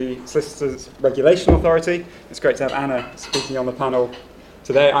the Solicitors Regulation Authority. It's great to have Anna speaking on the panel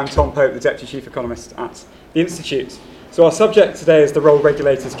today. I'm Tom Pope, the Deputy Chief Economist at the Institute. So our subject today is the role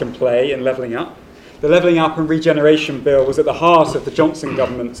regulators can play in levelling up. The Levelling Up and Regeneration Bill was at the heart of the Johnson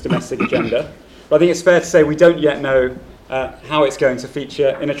government's domestic agenda, but I think it's fair to say we don't yet know how it's going to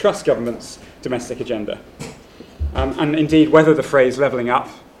feature in a Truss government's domestic agenda. And indeed whether the phrase levelling up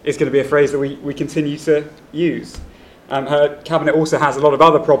is going to be a phrase that we continue to use. Her cabinet also has a lot of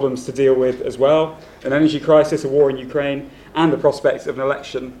other problems to deal with as well, an energy crisis, a war in Ukraine, and the prospect of an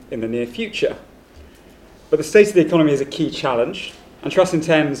election in the near future. But the state of the economy is a key challenge, and Truss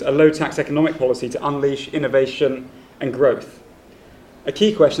intends a low-tax economic policy to unleash innovation and growth. A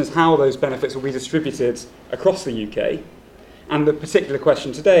key question is how those benefits will be distributed across the UK, and the particular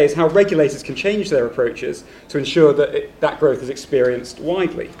question today is how regulators can change their approaches to ensure that that growth is experienced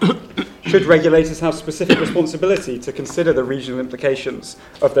widely. Should regulators have specific responsibility to consider the regional implications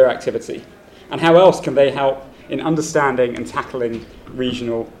of their activity? And how else can they help in understanding and tackling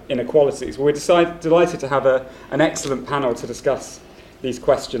regional inequalities? Well, we're delighted to have an excellent panel to discuss these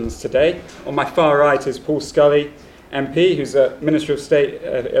questions today. On my far right is Paul Scully, MP, who's a Minister of State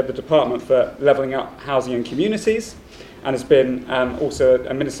at the Department for Levelling Up Housing and Communities, and has been also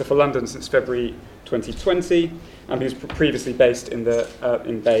a Minister for London since February 2020, and he was previously based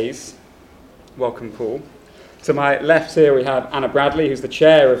in Bays. Welcome, Paul. To my left here we have Anna Bradley, who's the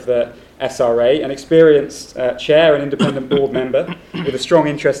chair of the SRA, an experienced chair and independent board member with a strong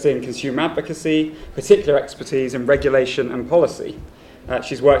interest in consumer advocacy, particular expertise in regulation and policy.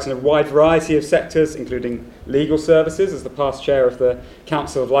 She's worked in a wide variety of sectors, including legal services as the past chair of the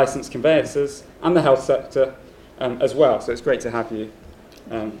Council of Licensed Conveyancers and the health sector as well. So it's great to have you,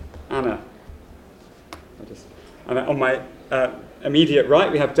 Anna. And on my immediate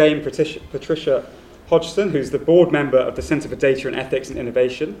right, we have Dame Patricia Hodgson, who's the board member of the Centre for Data and Ethics and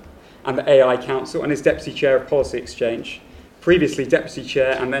Innovation and the AI Council, and is Deputy Chair of Policy Exchange, previously Deputy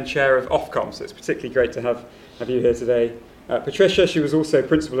Chair and then Chair of Ofcom. So it's particularly great to have you here today. Patricia, she was also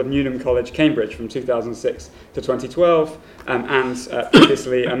Principal of Newnham College, Cambridge from 2006 to 2012, and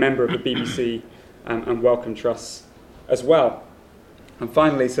previously a member of the BBC and Wellcome Trust as well. And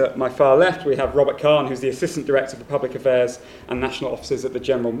finally, to my far left, we have Robert Kahn, who's the Assistant Director for Public Affairs and National Offices at the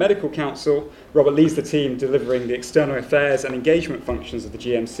General Medical Council. Robert leads the team delivering the external affairs and engagement functions of the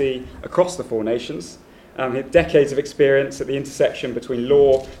GMC across the four nations. He had decades of experience at the intersection between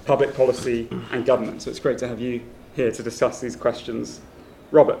law, public policy and government. So it's great to have you here to discuss these questions.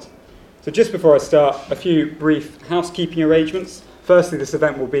 Robert. So just before I start, a few brief housekeeping arrangements. Firstly, this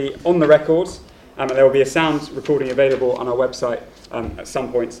event will be on the record, and there will be a sound recording available on our website at some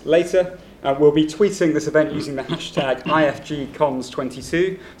point later. We'll be tweeting this event using the hashtag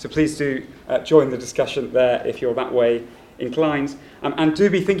IFGComms22, so please do join the discussion there if you're that way inclined. And do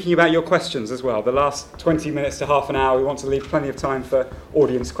be thinking about your questions as well. The last 20 minutes to half an hour, we want to leave plenty of time for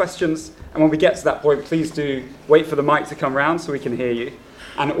audience questions. And when we get to that point, please do wait for the mic to come round so we can hear you.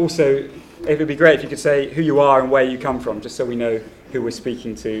 And also, it would be great if you could say who you are and where you come from, just so we know who we're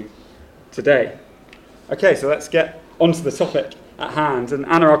speaking to today. Okay, so let's get onto the topic at hand. And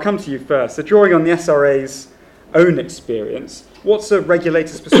Anna, I'll come to you first. So drawing on the SRA's own experience, what's a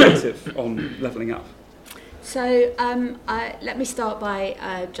regulator's perspective on levelling up? So let me start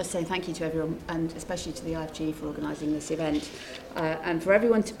by just saying thank you to everyone, and especially to the IFG for organising this event, and for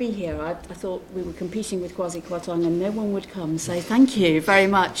everyone to be here. I thought we were competing with Kwasi Kwarteng and no one would come, so thank you very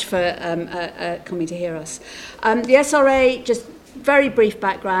much for coming to hear us. The SRA, just very brief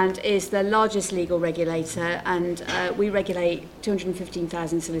background, is the largest legal regulator, and we regulate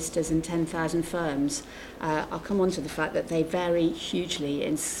 215,000 solicitors and 10,000 firms. I'll come on to the fact that they vary hugely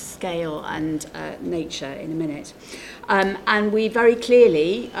in scale and nature in a minute. And we very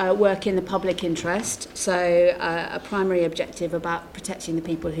clearly work in the public interest, so a primary objective about protecting the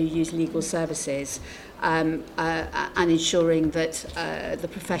people who use legal services and ensuring that the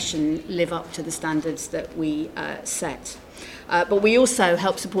profession live up to the standards that we set. But we also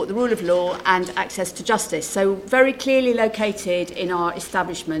help support the rule of law and access to justice. So very clearly located in our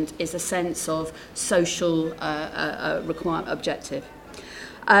establishment is a sense of social objective.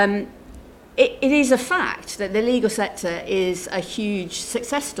 It is a fact that the legal sector is a huge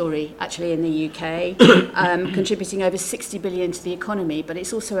success story actually in the UK, contributing over 60 billion to the economy, but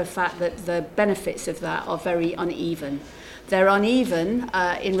it's also a fact that the benefits of that are very uneven. They're uneven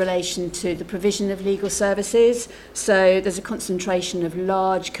in relation to the provision of legal services. So there's a concentration of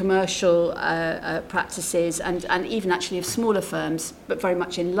large commercial practices and even actually of smaller firms, but very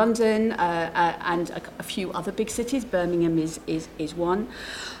much in London and a few other big cities. Birmingham is one.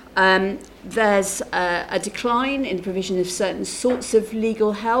 There's a decline in the provision of certain sorts of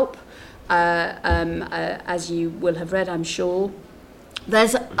legal help, as you will have read, I'm sure.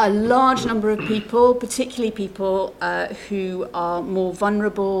 There's a large number of people, particularly people who are more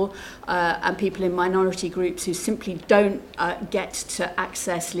vulnerable and people in minority groups who simply don't get to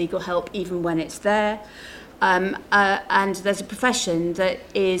access legal help even when it's there. And there's a profession that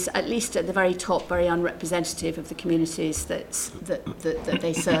is, at least at the very top, very unrepresentative of the communities that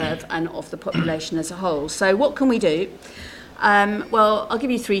they serve and of the population as a whole. So what can we do? Well, I'll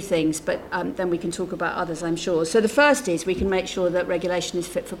give you three things, but then we can talk about others, I'm sure. So the first is we can make sure that regulation is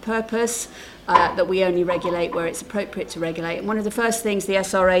fit for purpose, that we only regulate where it's appropriate to regulate. And one of the first things the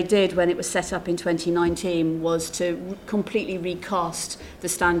SRA did when it was set up in 2019 was to completely recast the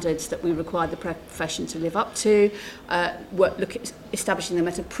standards that we required the profession to live up to, look at establishing them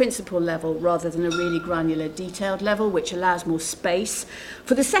at a principle level rather than a really granular, detailed level, which allows more space.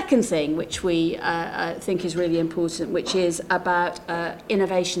 For the second thing, which we think is really important, which is about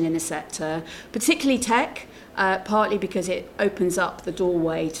innovation in the sector, particularly tech, partly because it opens up the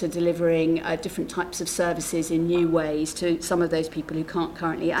doorway to delivering different types of services in new ways to some of those people who can't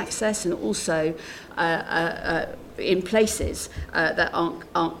currently access, and also in places that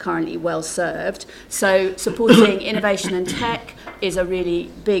aren't currently well served. So supporting innovation and tech is a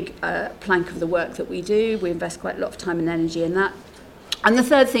really big plank of the work that we do. We invest quite a lot of time and energy in that. And the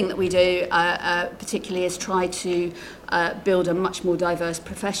third thing that we do particularly is try to build a much more diverse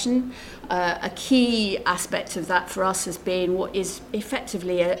profession. A key aspect of that for us has been what is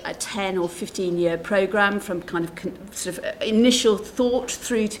effectively a 10 or 15-year programme from kind of sort of initial thought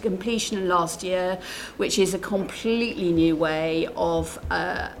through to completion last year, which is a completely new way of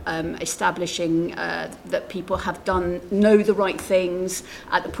establishing that people know the right things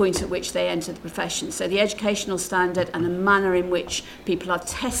at the point at which they enter the profession. So the educational standard and the manner in which people are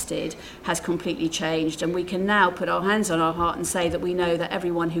tested has completely changed, and we can now put our hands on our heart and say that we know that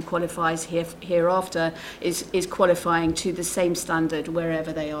everyone who qualifies hereafter is qualifying to the same standard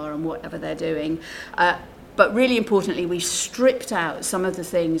wherever they are and whatever they're doing. But really importantly, we stripped out some of the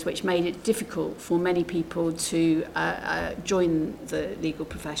things which made it difficult for many people to join the legal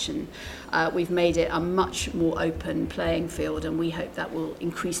profession. We've made it a much more open playing field, and we hope that will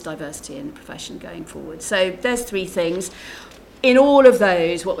increase diversity in the profession going forward. So there's three things. In all of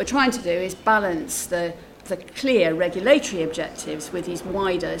those, what we're trying to do is balance the clear regulatory objectives with these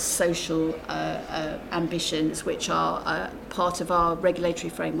wider social ambitions, which are part of our regulatory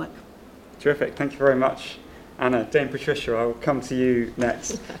framework. Terrific. Thank you very much, Anna. Dame Patricia, I'll come to you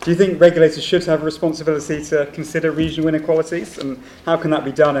next. Do you think regulators should have a responsibility to consider regional inequalities, and how can that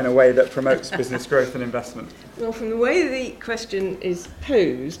be done in a way that promotes business growth and investment? Well, from the way the question is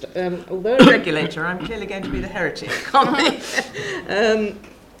posed, although a regulator, I'm clearly going to be the heretic, can't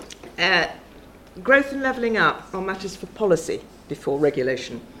I? Growth and levelling up are matters for policy before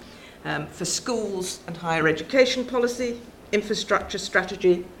regulation. For schools and higher education policy, infrastructure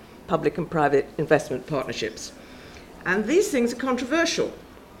strategy, public and private investment partnerships. And these things are controversial.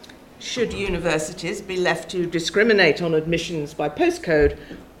 Should universities be left to discriminate on admissions by postcode,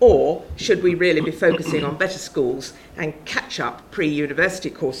 or should we really be focusing on better schools and catch up pre-university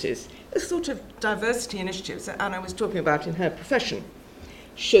courses, the sort of diversity initiatives that Anna was talking about in her profession?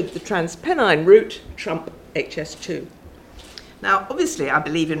 Should the Transpennine route trump HS2? Now, obviously, I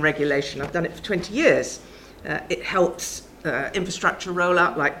believe in regulation. I've done it for 20 years. It helps infrastructure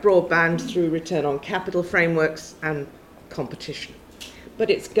rollout like broadband through return on capital frameworks and competition. But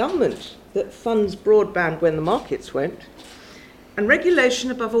it's government that funds broadband when the markets won't. And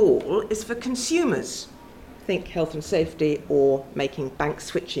regulation, above all, is for consumers. Think health and safety or making bank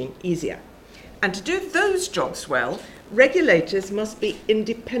switching easier. And to do those jobs well, regulators must be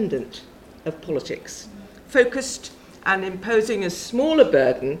independent of politics, focused and imposing as small a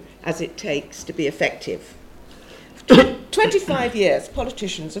burden as it takes to be effective. For 25 years,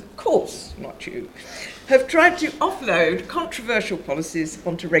 politicians, of course, not you, have tried to offload controversial policies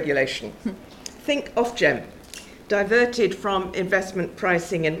onto regulation. Think Ofgem, diverted from investment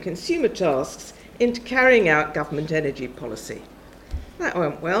pricing and consumer tasks into carrying out government energy policy. That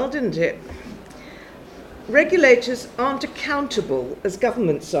went well, didn't it? Regulators aren't accountable as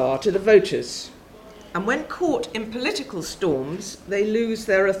governments are to the voters. And when caught in political storms, they lose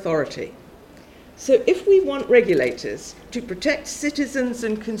their authority. So if we want regulators to protect citizens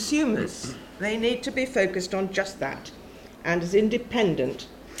and consumers, they need to be focused on just that, and as independent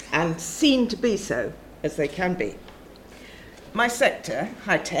and seen to be so as they can be. My sector,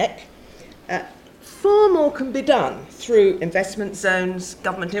 high tech, far more can be done through investment zones,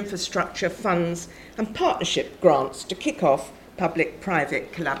 government infrastructure funds, and partnership grants to kick off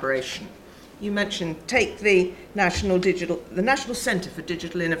public-private collaboration. You mentioned take the National Centre for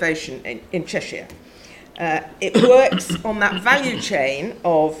Digital Innovation in Cheshire. It works on that value chain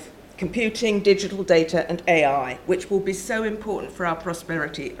of computing, digital data and AI, which will be so important for our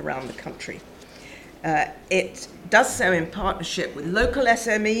prosperity around the country. It does so in partnership with local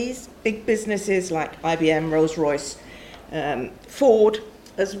SMEs, big businesses like IBM, Rolls-Royce, Ford,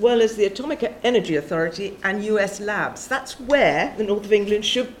 as well as the Atomic Energy Authority and US labs. That's where the North of England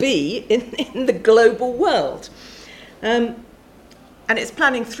should be in the global world. And it's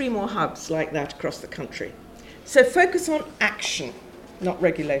planning 3 more hubs like that across the country. So focus on action, not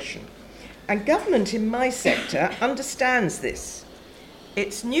regulation. And government in my sector understands this.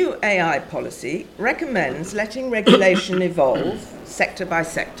 Its new AI policy recommends letting regulation evolve sector by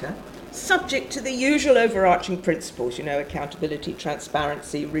sector, subject to the usual overarching principles, accountability,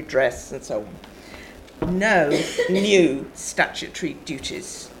 transparency, redress, and so on. No new statutory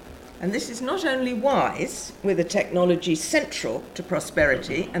duties. And this is not only wise, with a technology central to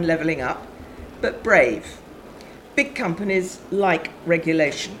prosperity and levelling up, but brave. Big companies like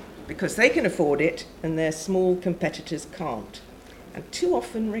regulation because they can afford it and their small competitors can't. And too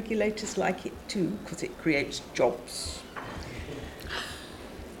often regulators like it too because it creates jobs.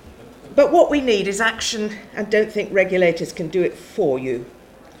 But what we need is action, and don't think regulators can do it for you.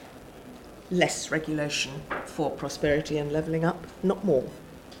 Less regulation for prosperity and levelling up, not more.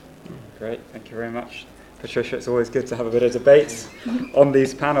 Great, thank you very much. Patricia, it's always good to have a bit of debate on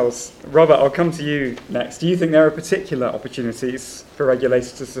these panels. Robert, I'll come to you next. Do you think there are particular opportunities for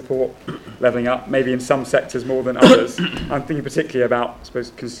regulators to support levelling up, maybe in some sectors more than others? I'm thinking particularly about, I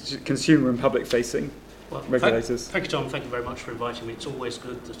suppose, consumer and public-facing regulators. Thank you, Tom. Thank you very much for inviting me. It's always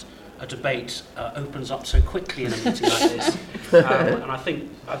good that a debate opens up so quickly in a meeting like this. And I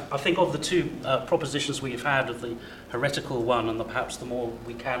think of the 2 propositions we've had, of the heretical one and perhaps the more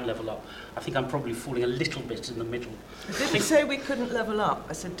we can level up, I think I'm probably falling a little bit in the middle. I didn't say we couldn't level up.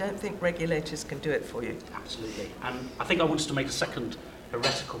 I said don't think regulators can do it for you. Absolutely. And I think I wanted to make a second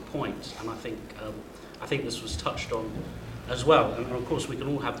heretical point, and I think this was touched on as well. And of course we can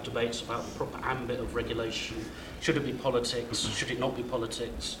all have debates about the proper ambit of regulation. Should it be politics? Should it not be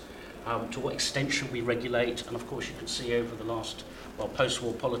politics? To what extent should we regulate? And of course you can see over the last,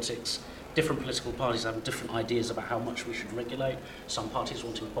 post-war politics, different political parties having different ideas about how much we should regulate. Some parties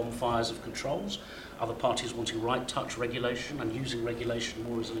wanting bonfires of controls, other parties wanting right-touch regulation and using regulation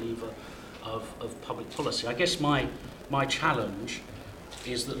more as a lever of public policy. I guess my challenge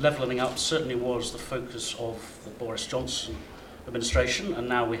is that levelling up certainly was the focus of the Boris Johnson administration, and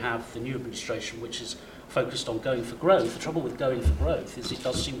now we have the new administration, which is focused on going for growth. The trouble with going for growth is it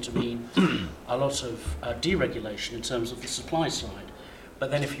does seem to mean a lot of deregulation in terms of the supply side.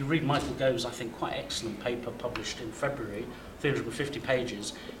 But then if you read Michael Gove's, I think, quite excellent paper published in February, 350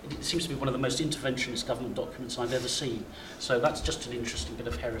 pages, it seems to be one of the most interventionist government documents I've ever seen. So that's just an interesting bit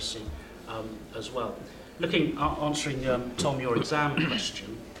of heresy as well. Answering, Tom, your exam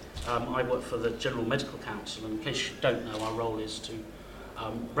question, I work for the General Medical Council, and in case you don't know, our role is to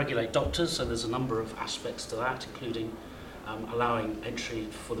regulate doctors, so there's a number of aspects to that, including allowing entry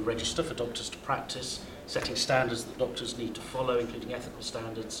for the register for doctors to practice, setting standards that doctors need to follow, including ethical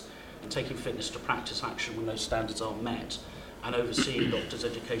standards, and taking fitness to practice action when those standards are met, and overseeing doctors'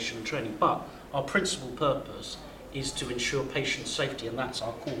 education and training. But our principal purpose is to ensure patient safety, and that's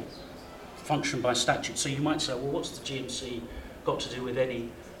our core function by statute. So you might say, well, what's the GMC got to do with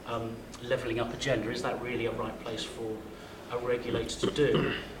any levelling up agenda? Is that really a right place for a regulator to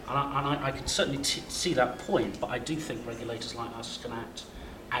do? And I can certainly see that point, but I do think regulators like us can act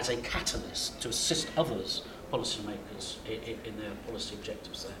as a catalyst to assist others, policymakers, in their policy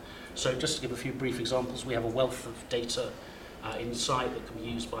objectives there. So just to give a few brief examples, we have a wealth of data insight that can be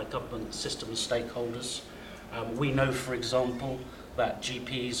used by government system and stakeholders. We know, for example, that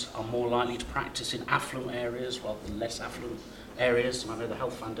GPs are more likely to practice in affluent areas rather than less affluent areas, and I know the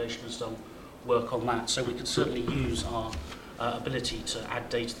Health Foundation has done work on that, so we can certainly use our ability to add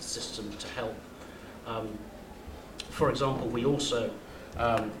data to the system to help. For example, we also,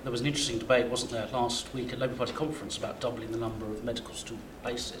 there was an interesting debate, wasn't there, last week at Labour Party conference about doubling the number of medical student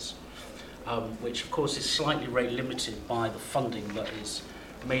places, which of course is slightly rate limited by the funding that is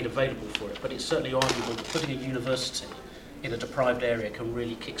made available for it, but it's certainly arguable that putting a university in a deprived area can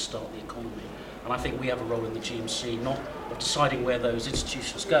really kickstart the economy. And I think we have a role in the GMC, not of deciding where those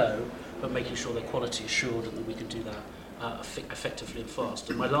institutions go, but making sure their quality is assured and that we can do that effectively and fast.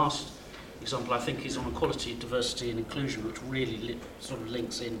 And my last example, I think, is on equality, diversity and inclusion, which really sort of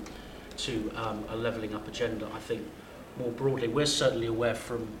links in to a levelling up agenda. I think more broadly, we're certainly aware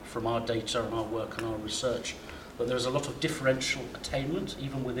from our data and our work and our research that there is a lot of differential attainment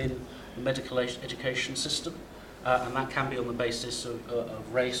even within the medical education system, and that can be on the basis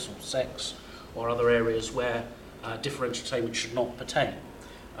of race or sex or other areas where differential attainment should not pertain.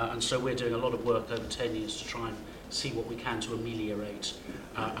 And so we're doing a lot of work over 10 years to try and see what we can to ameliorate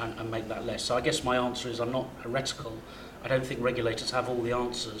and make that less. So I guess my answer is I'm not heretical. I don't think regulators have all the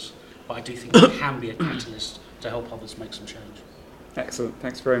answers, but I do think it can be a catalyst to help others make some change. Excellent.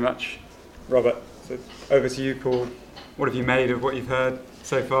 Thanks very much, Robert. So over to you, Paul. What have you made of what you've heard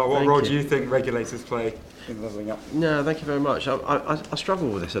so far? What role do you think regulators play in levelling up? No, thank you very much. I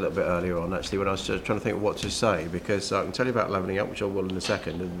struggled with this a little bit earlier on, actually, when I was trying to think of what to say, because I can tell you about levelling up, which I will in a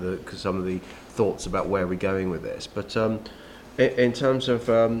second, and some of the thoughts about where we're going with this. But in terms of,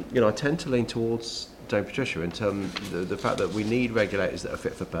 I tend to lean towards Dame Patricia in terms of the fact that we need regulators that are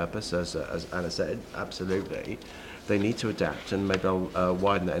fit for purpose, as Anna said, absolutely. They need to adapt, and maybe I'll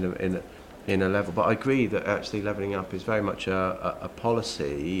widen that in a level. But I agree that actually levelling up is very much a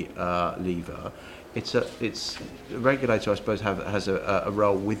policy lever. It's a regulator, I suppose, has a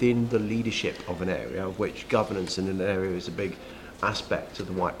role within the leadership of an area, of which governance in an area is a big aspect of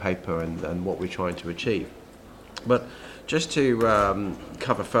the white paper and what we're trying to achieve. But just to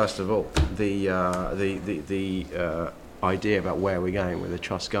cover first of all the idea about where we're going with a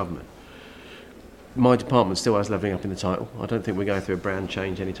trust government. My department still has levelling up in the title. I don't think we're going through a brand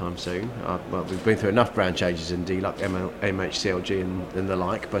change anytime soon. Well, we've been through enough brand changes in DLUC, MHCLG and the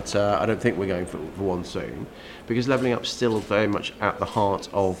like, but I don't think we're going for one soon, because levelling up is still very much at the heart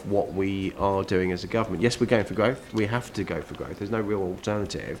of what we are doing as a government. Yes, we're going for growth. We have to go for growth. There's no real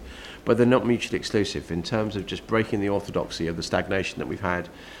alternative, but they're not mutually exclusive in terms of just breaking the orthodoxy of the stagnation that we've had,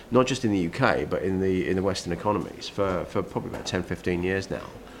 not just in the UK, but in the Western economies for probably about 10, 15 years now.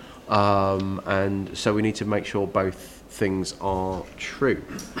 And so we need to make sure both things are true.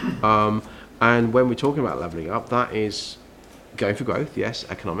 And when we're talking about levelling up, that is going for growth, yes,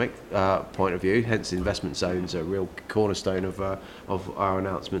 economic point of view, hence investment zones are a real cornerstone of our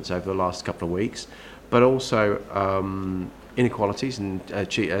announcements over the last couple of weeks, but also inequalities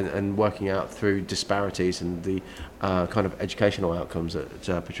and working out through disparities and the kind of educational outcomes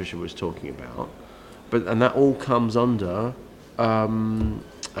that Patricia was talking about. And that all comes under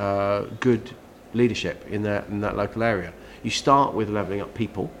good leadership in that local area. You start with levelling up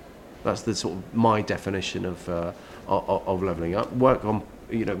people. That's the sort of my definition of levelling up. Work from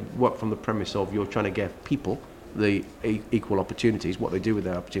the premise of you're trying to give people the equal opportunities. What they do with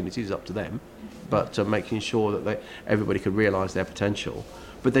their opportunities is up to them, but making sure that everybody can realise their potential.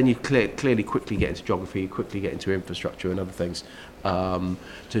 But then you clearly quickly get into geography, you quickly get into infrastructure and other things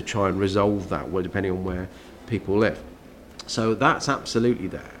to try and resolve that, depending on where people live. So that's absolutely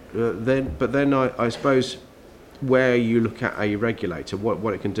there. Then I suppose where you look at a regulator,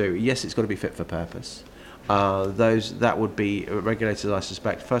 what it can do. Yes, it's got to be fit for purpose. That would be regulators, I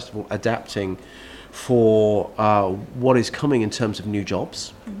suspect. First of all, adapting for what is coming in terms of new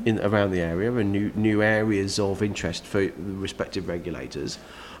jobs around the area and new areas of interest for the respective regulators.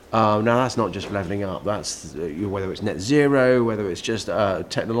 Now that's not just levelling up. That's whether it's net zero, whether it's just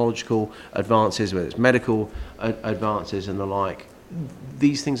technological advances, whether it's medical advances and the like.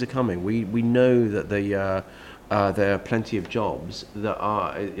 These things are coming. We know that there are plenty of jobs that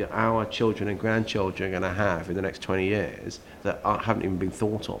our children and grandchildren are going to have in the next 20 years that haven't even been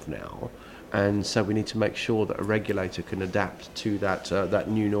thought of now. And so we need to make sure that a regulator can adapt to that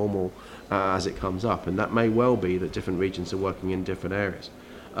new normal as it comes up. And that may well be that different regions are working in different areas.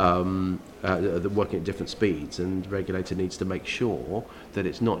 They're working at different speeds, and the regulator needs to make sure that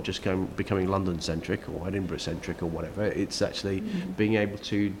it's not just becoming London-centric or Edinburgh-centric or whatever. It's actually being able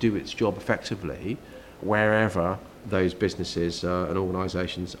to do its job effectively wherever those businesses and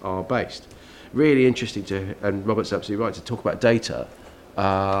organisations are based. Really interesting and Robert's absolutely right, to talk about data.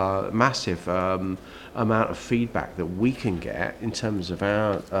 Massive amount of feedback that we can get in terms of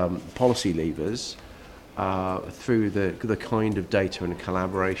our policy levers through the kind of data and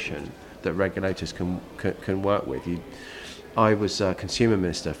collaboration that regulators can work with. I was consumer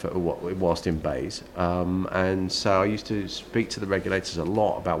minister whilst in BEIS, and so I used to speak to the regulators a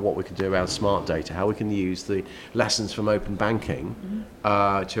lot about what we could do around smart data, how we can use the lessons from open banking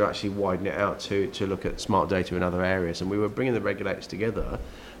to actually widen it out to look at smart data in other areas. And we were bringing the regulators together,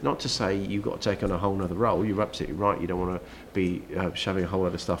 not to say you've got to take on a whole other role. You're absolutely right. You don't want to be shoving a whole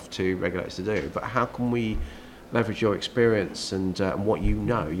other stuff to regulators to do. But how can we leverage your experience and what you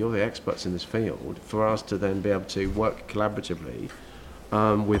know? You're the experts in this field, for us to then be able to work collaboratively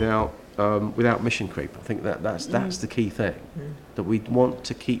without mission creep. I think that's the key thing. That we want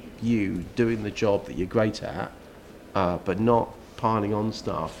to keep you doing the job that you're great at, but not piling on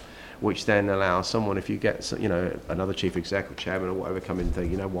stuff which then allows someone, if you get another chief exec or chairman or whatever come in and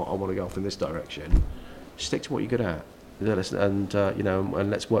think, you know what, I want to go off in this direction, stick to what you're good at, and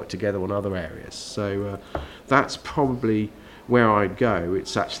let's work together on other areas. So that's probably where I'd go.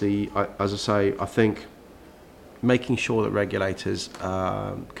 It's actually, as I say, I think making sure that regulators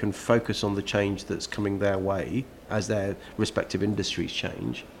can focus on the change that's coming their way as their respective industries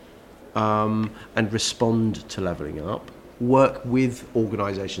change, and respond to levelling up, work with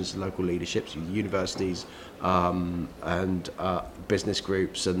organisations and local leaderships, universities and business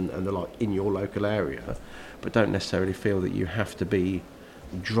groups and the like in your local area, but don't necessarily feel that you have to be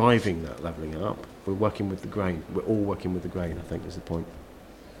driving that levelling up. We're working with the grain. We're all working with the grain, I think, is the point.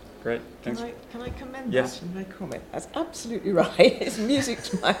 Great, thanks. Can I commend Yes. that in my comment? That's absolutely right. It's music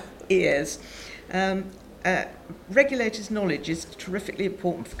to my ears. Regulators' knowledge is terrifically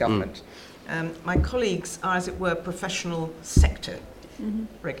important for government. My colleagues are, as it were, professional sector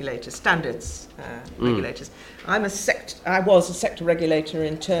regulators, standards regulators. I was a sector regulator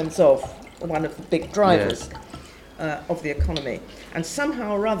in terms of one of the big drivers of the economy. And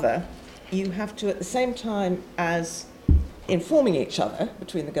somehow or other, you have to, at the same time as informing each other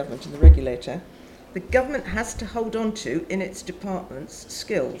between the government and the regulator, the government has to hold on to, in its departments,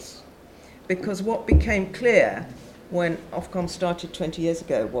 skills. Because what became clear when Ofcom started 20 years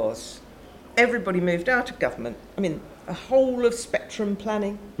ago was everybody moved out of government. I mean, a whole of spectrum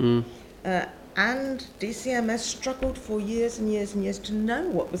planning. And DCMS struggled for years and years and years to know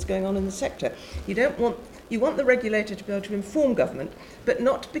what was going on in the sector. You want the regulator to be able to inform government, but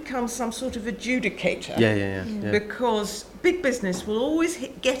not to become some sort of adjudicator. Yeah. Because big business will always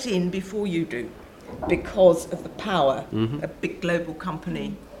get in before you do, because of the power a big global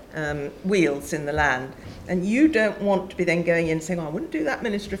company wields in the land. And you don't want to be then going in and saying, I wouldn't do that,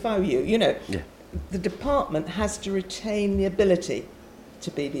 Minister, if I were you. The department has to retain the ability to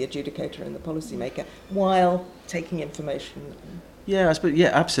be the adjudicator and the policymaker while taking information. Yeah,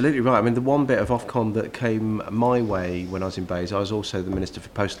 absolutely right. I mean, the one bit of Ofcom that came my way when I was in Bays, I was also the Minister for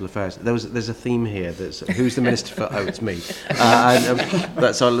Postal Affairs. There's a theme here. Who's the Minister for? Oh, it's me. So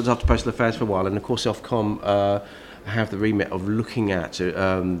I looked after Postal Affairs for a while, and of course Ofcom have the remit of looking at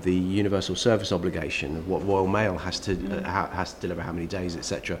the universal service obligation of what Royal Mail has to deliver, how many days,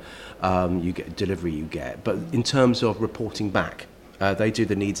 etc. You get. But in terms of reporting back, they do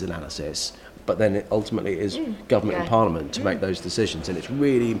the needs analysis. But then it ultimately is government and Parliament to make those decisions, and it's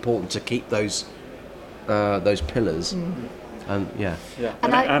really important to keep those pillars. And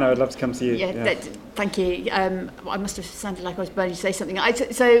And Anna, I'd love to come to you. Thank you. I must have sounded like I was burning to say something.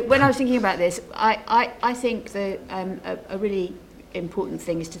 So when I was thinking about this, I think a really important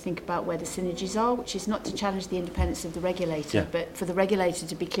thing is to think about where the synergies are, which is not to challenge the independence of the regulator, but for the regulator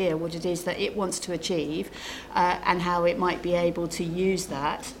to be clear what it is that it wants to achieve, and how it might be able to use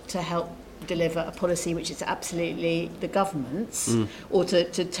that to help deliver a policy which is absolutely the government's, or to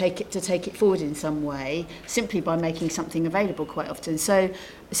take it forward in some way, simply by making something available quite often. So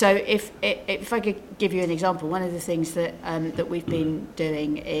if I could give you an example, one of the things that we've been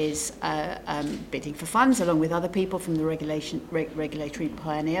doing is bidding for funds along with other people from the Regulatory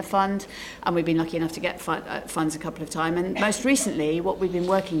Pioneer Fund, and we've been lucky enough to get funds a couple of times. And most recently, what we've been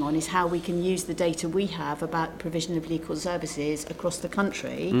working on is how we can use the data we have about provision of legal services across the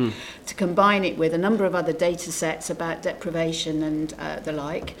country to combine it with a number of other data sets about deprivation and the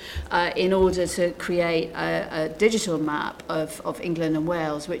like, in order to create a digital map of England and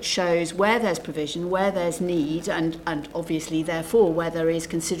Wales, which shows where there's provision, where there's need, and obviously therefore where there is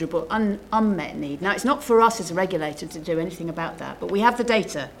considerable unmet need. Now, it's not for us as a regulator to do anything about that, but we have the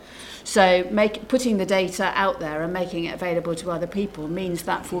data. So putting the data out there and making it available to other people means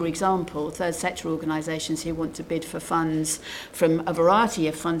that, for example, third sector organisations who want to bid for funds from a variety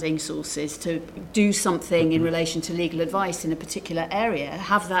of funding sources to do something in relation to legal advice in a particular area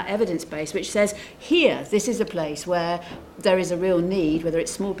have that evidence base which says, here, this is a place where there is a real need, whether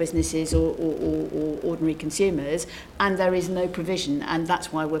it's small businesses or ordinary consumers, and there is no provision, and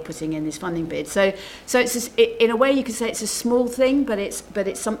that's why we're putting in this funding bid. So it's in a way you could say it's a small thing, but it's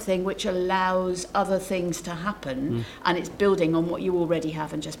something which allows other things to happen, and it's building on what you already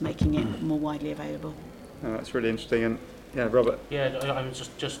have and just making it more widely available. Oh, that's really interesting. And Robert. Yeah, I was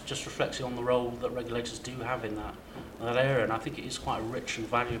just reflecting on the role that regulators do have in that area, and I think it is quite a rich and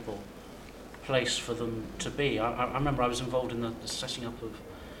valuable place for them to be. I remember I was involved in the setting up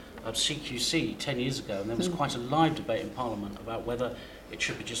of CQC 10 years ago, and there was quite a live debate in Parliament about whether it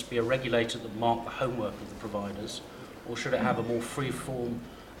should just be a regulator that marked the homework of the providers, or should it have a more free-form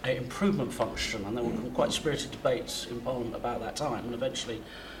improvement function. And there were quite spirited debates in Parliament about that time, and eventually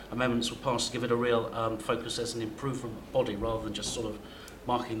amendments were passed to give it a real focus as an improvement body rather than just sort of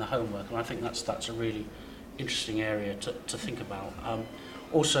marking the homework, and I think that's a really interesting area to think about.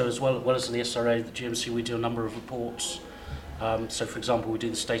 Also, as well as the SRA, the GMC, we do a number of reports. So, for example, we do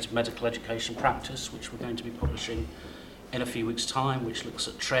the State of Medical Education Practice, which we're going to be publishing in a few weeks' time, which looks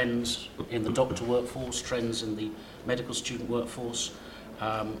at trends in the doctor workforce, trends in the medical student workforce,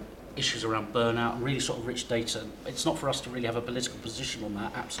 issues around burnout, and really sort of rich data. It's not for us to really have a political position on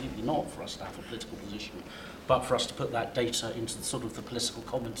that, absolutely not for us to have a political position, but for us to put that data into the sort of the political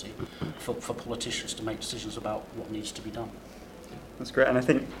commentary for politicians to make decisions about what needs to be done. That's great, and I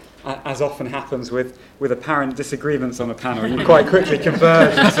think, as often happens with apparent disagreements on a panel, you quite quickly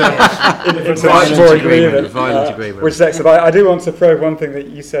converge into much more agreement, which is excellent. I do want to probe one thing that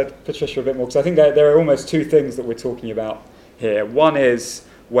you said, Patricia, a bit more, because I think there are almost two things that we're talking about here. One is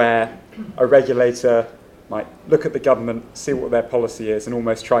where a regulator might look at the government, see what their policy is, and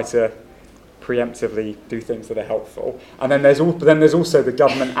almost try to preemptively do things that are helpful. And then there's also the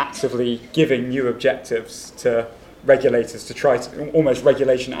government actively giving new objectives to regulators to try to, almost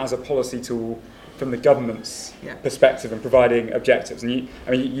regulation as a policy tool from the government's perspective and providing objectives. And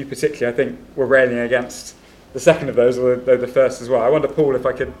you particularly, I think, were railing against the second of those, although the first as well. I wonder, Paul, if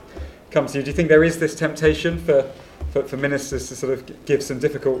I could come to you. Do you think there is this temptation for ministers to sort of give some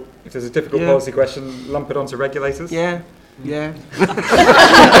difficult, if there's a difficult policy question, lump it onto regulators? Yeah.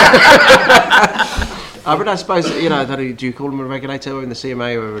 But I suppose, do you call them a regulator? In the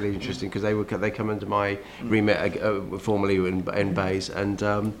CMA were really interesting because they come under my remit formally in Bays,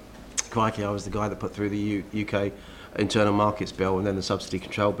 and crikey, I was the guy that put through the UK Internal Markets Bill and then the Subsidy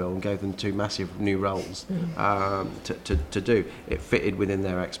Control Bill and gave them two massive new roles to do. It fitted within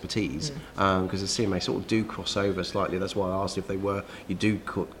their expertise because the CMA sort of do cross over slightly. That's why I asked if they were. You do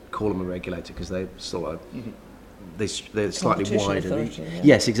call them a regulator because they're sort of they're slightly wider.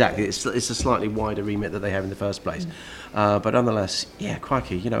 Yes, exactly. It's a slightly wider remit that they have in the first place. But nonetheless,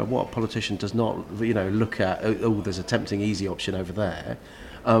 crikey, what politician does not, look at, there's a tempting easy option over there.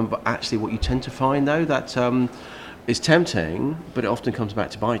 But actually what you tend to find, though, that is tempting, but it often comes back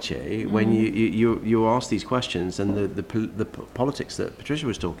to bite you when you ask these questions and the politics that Patricia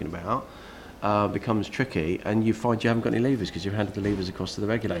was talking about becomes tricky, and you find you haven't got any levers because you've handed the levers across to the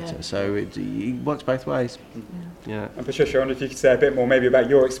regulator. So it works both ways. And Patricia, I wonder if you could say a bit more maybe about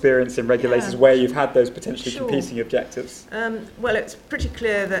your experience in regulators where you've had those potentially competing objectives. Well, it's pretty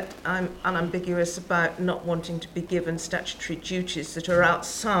clear that I'm unambiguous about not wanting to be given statutory duties that are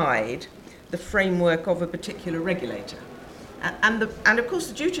outside the framework of a particular regulator. And of course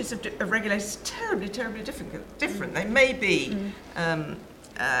the duties of regulators are terribly different. They may be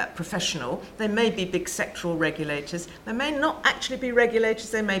professional, they may be big sectoral regulators, they may not actually be regulators,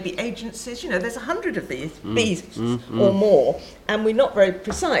 they may be agencies. There's 100 of these or more, and we're not very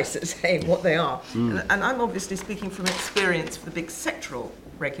precise at saying what they are. And I'm obviously speaking from experience for the big sectoral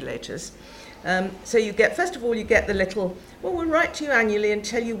regulators. So you get, first of all, you get the little, we'll write to you annually and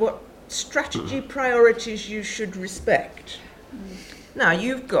tell you what strategy priorities you should respect. Now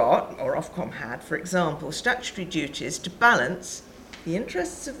you've got, or Ofcom had, for example, statutory duties to balance the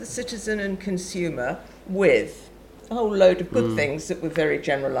interests of the citizen and consumer with a whole load of good things that were very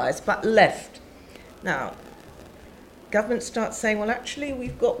generalised but left. Now, government starts saying, well, actually,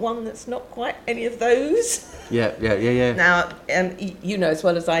 we've got one that's not quite any of those. Yeah. Now, you know as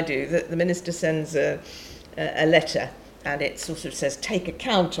well as I do that the minister sends a letter and it sort of says, take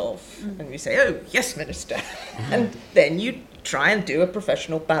account of. And you say, oh, yes, Minister. And then you try and do a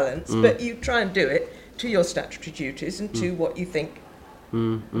professional balance, but you try and do it to your statutory duties and to what you think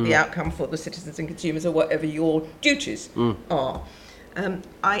the outcome for the citizens and consumers or whatever your duties are.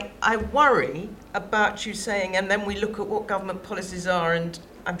 I worry about you saying, and then we look at what government policies are, and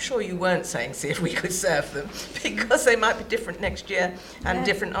I'm sure you weren't saying see if we could serve them, because they might be different next year and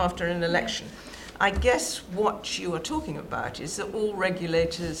different after an election. I guess what you are talking about is that all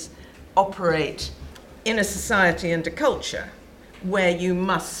regulators operate in a society and a culture where you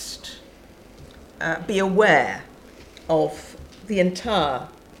must be aware of the entire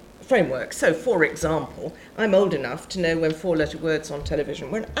framework. So, for example, I'm old enough to know when four-letter words on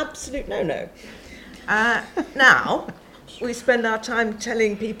television were an absolute no-no. Now, we spend our time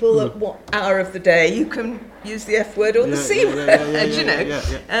telling people at what hour of the day you can use the F word or the C word,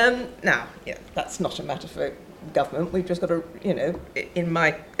 Now, that's not a matter for government. We've just got in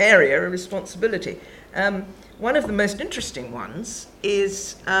my area, a responsibility. One of the most interesting ones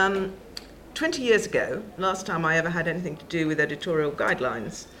is 20 years ago, last time I ever had anything to do with editorial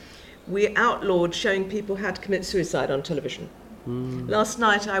guidelines, we outlawed showing people how to commit suicide on television. Last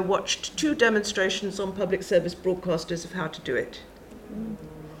night I watched 2 demonstrations on public service broadcasters of how to do it.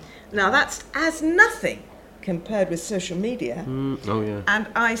 Now that's as nothing compared with social media, Oh yeah. and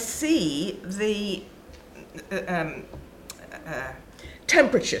I see the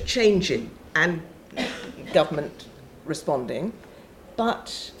temperature changing and government responding,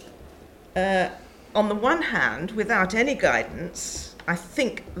 but on the one hand, without any guidance, I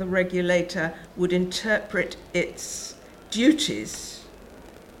think the regulator would interpret its duties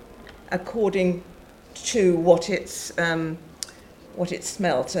according to what it's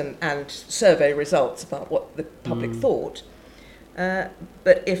smelt and survey results about what the public thought.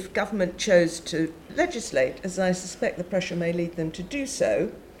 But if government chose to legislate, as I suspect the pressure may lead them to do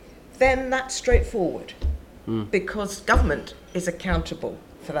so, then that's straightforward, because government is accountable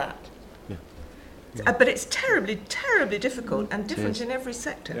for that. But it's terribly, terribly difficult and different in every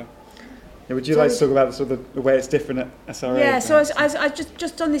sector. Yeah. Yeah, would you like to talk about the way it's different at SRA? Yeah, so I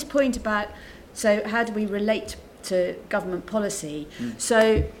just on this point about, so how do we relate to government policy?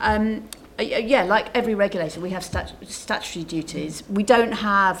 So, yeah, like every regulator, we have statutory duties. We don't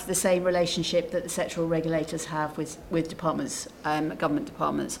have the same relationship that the sectoral regulators have with departments, government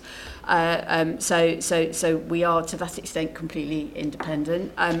departments. So we are, to that extent, completely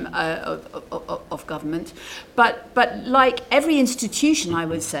independent of government. But like every institution, I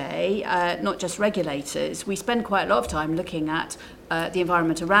would say, not just regulators, we spend quite a lot of time looking at the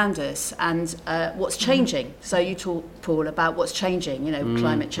environment around us and what's changing. So you talk, Paul, about what's changing,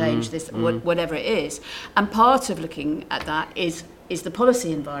 climate change, whatever it is. And part of looking at that is the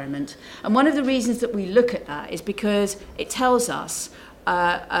policy environment. And one of the reasons that we look at that is because it tells us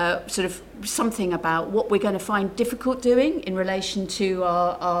sort of something about what we're going to find difficult doing in relation to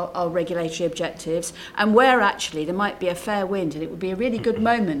our regulatory objectives, and where actually there might be a fair wind and it would be a really good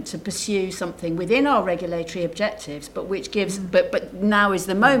moment to pursue something within our regulatory objectives, but which gives but now is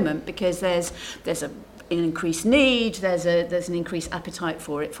the moment because there's an increased need, there's an increased appetite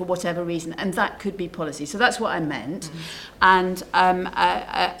for it for whatever reason, and that could be policy. So that's what I meant, and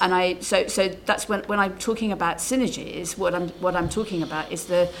so that's when I'm talking about synergies. What I'm talking about is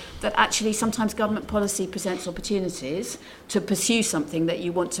that actually sometimes government policy presents opportunities to pursue something that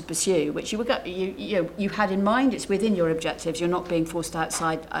you want to pursue, which you had in mind. It's within your objectives. You're not being forced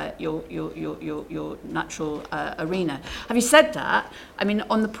outside your natural arena. Having said that, I mean,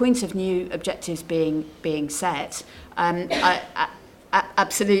 on the point of new objectives being set,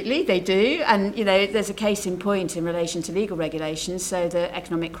 absolutely they do, and there's a case in point in relation to legal regulations. So the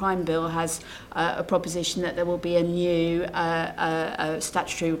Economic Crime Bill has a proposition that there will be a new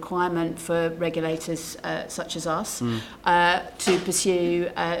statutory requirement for regulators such as us to pursue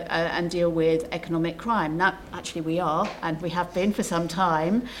and deal with economic crime. Now, actually, we are, and we have been for some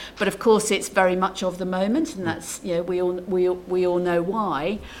time. But of course, it's very much of the moment, and that's we all know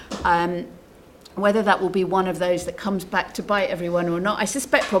why. Whether that will be one of those that comes back to bite everyone or not, I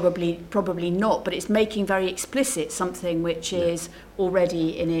suspect probably not, but it's making very explicit something which is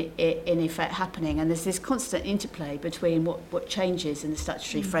already in effect happening, and there's this constant interplay between what changes in the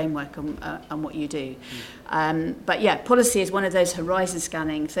statutory framework and what you do. But yeah, policy is one of those horizon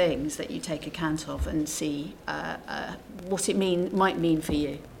scanning things that you take account of and see what it might mean for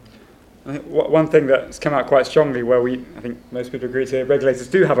you. I think one thing that's come out quite strongly, where I think most people agree to, regulators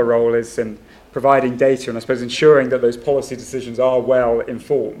do have a role, is in providing data and I suppose ensuring that those policy decisions are well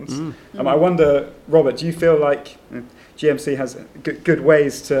informed. I wonder, Robert, do you feel like GMC has good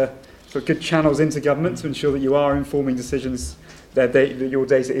ways good channels into government to ensure that you are informing decisions, that your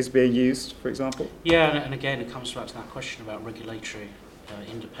data is being used, for example? Yeah, and again, it comes back to that question about regulatory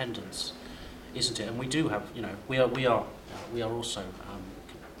independence, isn't it? And we do have, we are also.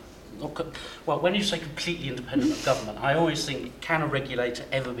 Well, when you say completely independent of government, I always think, can a regulator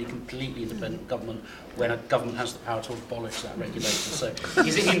ever be completely independent of government when a government has the power to abolish that regulator? So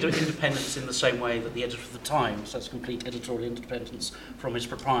is it independence in the same way that the editor of the Times has complete editorial independence from his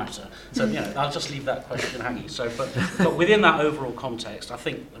proprietor? So, I'll just leave that question hanging. So, but within that overall context, I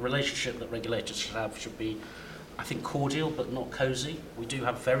think the relationship that regulators should be, I think, cordial but not cosy. We do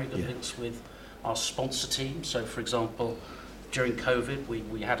have very good links with our sponsor team. So, for example, during COVID,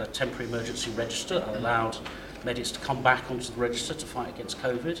 we had a temporary emergency register that allowed medics to come back onto the register to fight against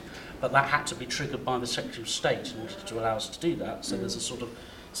COVID, but that had to be triggered by the Secretary of State in order to allow us to do that. So there's a sort of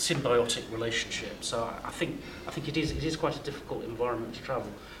symbiotic relationship. So I think it is quite a difficult environment to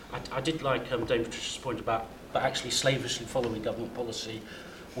travel. I did like Dame Patricia's point about, but actually slavishly following government policy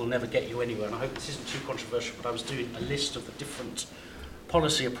will never get you anywhere. And I hope this isn't too controversial, but I was doing a list of the different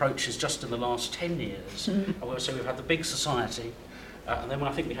policy approaches just in the last 10 years. So we've had the big society, and then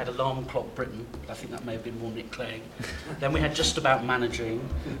I think we had Alarm Clock Britain, I think that may have been more Nick Clegg. Then we had Just About Managing,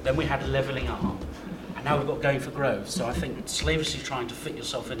 then we had Levelling Up, and now we've got Going for Growth. So I think slavishly trying to fit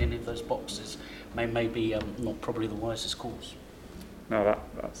yourself in any of those boxes may be not probably the wisest course. No,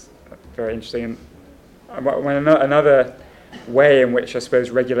 that's very interesting. And another way in which I suppose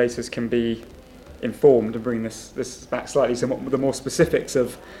regulators can be informed, and bring this back slightly to the more specifics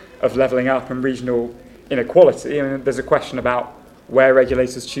of levelling up and regional inequality. I mean, there's a question about where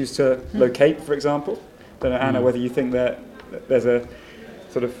regulators choose to locate, for example. I don't know, Anna, whether you think that there's a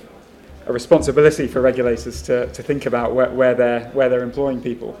sort of a responsibility for regulators to think about where they're employing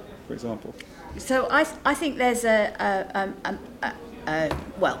people, for example. So I think there's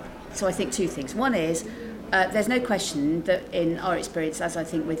so I think two things. One is there's no question that in our experience, as I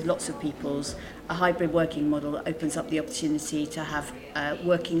think with lots of people's, a hybrid working model opens up the opportunity to have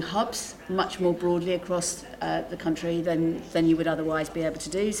working hubs much more broadly across the country than you would otherwise be able to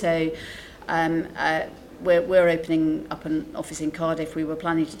do. So we're opening up an office in Cardiff. We were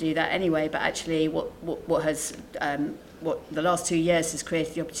planning to do that anyway, but actually what the last 2 years has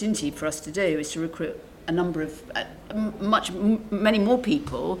created the opportunity for us to do is to recruit a number of many more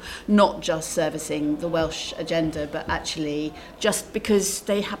people, not just servicing the Welsh agenda, but actually just because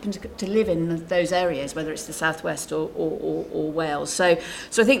they happen to live in those areas, whether it's the southwest or Wales. So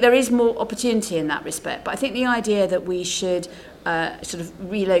I think there is more opportunity in that respect. But I think the idea that we should sort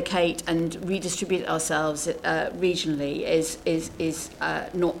of relocate and redistribute ourselves regionally is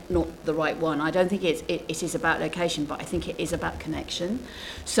not the right one. I don't think it is about location, but I think it is about connection.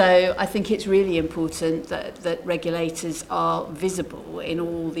 So I think it's really important that regulators are visible in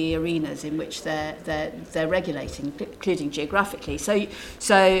all the arenas in which they're regulating, including geographically. So you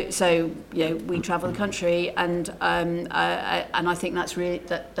know, we travel the country, and I think that's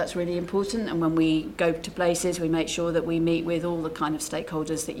really important. And when we go to places, we make sure that we meet with all the kind of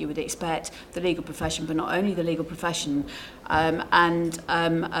stakeholders that you would expect, the legal profession, but not only the legal profession, and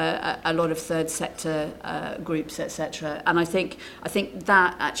a lot of third sector groups, etc. And I think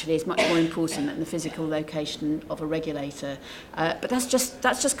that actually is much more important than the physical location of a regulator. But that's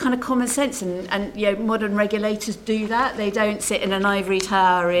just kind of common sense, and you know, modern regulators do that. They don't sit in an ivory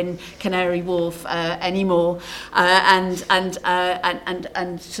tower in Canary Wharf anymore, and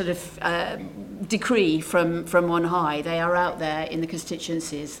sort of decree from on high. They are out there in the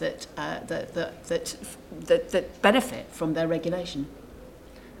constituencies that benefit from their regulation.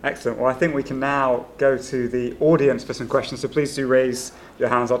 Excellent. Well, I think we can now go to the audience for some questions. So please do raise your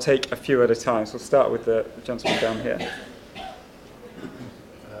hands. I'll take a few at a time. So we'll start with the gentleman down here.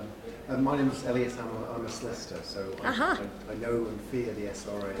 My name is Elliot. I'm a solicitor, so I know and fear the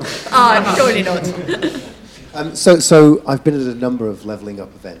SRA. I'm surely not. So I've been at a number of levelling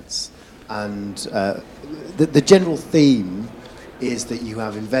up events, and the general theme is that you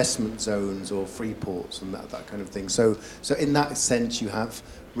have investment zones or free ports and that kind of thing. So in that sense, you have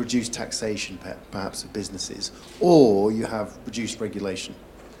reduced taxation, perhaps, of businesses, or you have reduced regulation.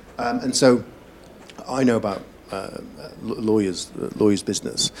 And so I know about lawyers'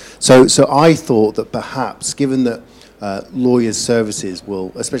 business. So I thought that perhaps, given that lawyers' services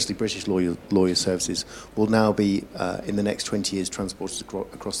will, especially British lawyer services, will now be in the next 20 years transported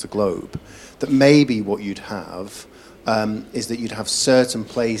across the globe, that maybe what you'd have is that you'd have certain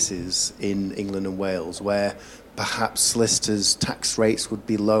places in England and Wales where perhaps solicitors' tax rates would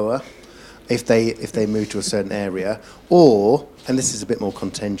be lower if they move to a certain area, or, and this is a bit more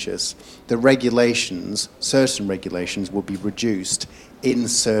contentious, the regulations, certain regulations, will be reduced in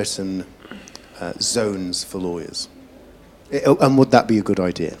certain zones for lawyers. And would that be a good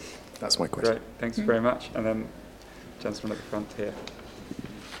idea? That's my question. Great, thanks very much. And then, gentleman at the front here.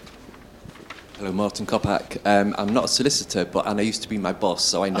 Hello, Martin Kopak. I'm not a solicitor, but Anna used to be my boss,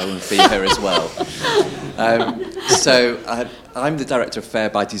 so I know and fear her as well. I'm the director of Fair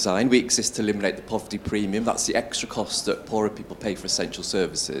by Design. We exist to eliminate the poverty premium. That's the extra cost that poorer people pay for essential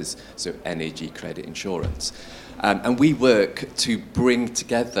services, so energy, credit, insurance. And we work to bring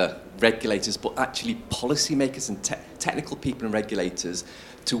together regulators, but actually policymakers and technical people and regulators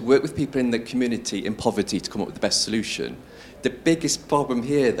to work with people in the community in poverty to come up with the best solution. The biggest problem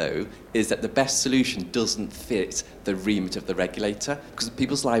here, though, is that the best solution doesn't fit the remit of the regulator, because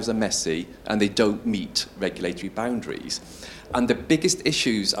people's lives are messy and they don't meet regulatory boundaries. And the biggest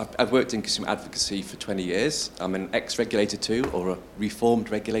issues, I've worked in consumer advocacy for 20 years. I'm an ex-regulator too, or a reformed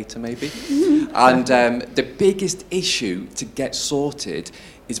regulator maybe. And the biggest issue to get sorted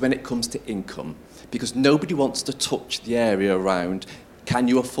is when it comes to income, because nobody wants to touch the area around, can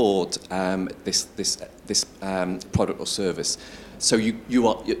you afford this product or service? So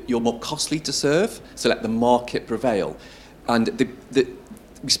you're more costly to serve, so let the market prevail. And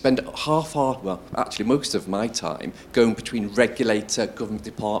we spend most of my time going between regulator, government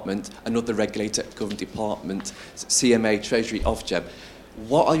department, another regulator, government department, CMA, Treasury, Ofgem.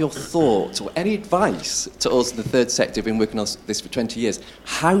 What are your thoughts or any advice to us in the third sector who've been working on this for 20 years?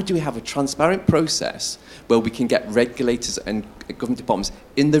 How do we have a transparent process where we can get regulators and government departments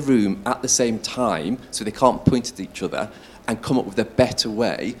in the room at the same time so they can't point at each other and come up with a better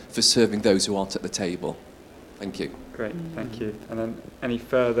way for serving those who aren't at the table? Thank you. Great, thank you. And then any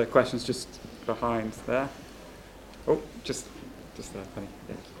further questions just behind there? Oh, just there, Penny.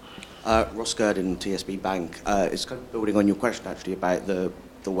 Yeah. Ross Gurdon, TSB Bank. It's kind of building on your question actually about the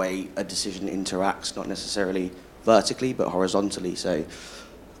way a decision interacts, not necessarily vertically but horizontally. So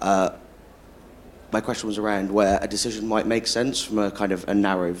my question was around where a decision might make sense from a kind of a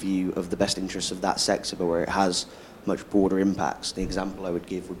narrow view of the best interests of that sector, but where it has much broader impacts. The example I would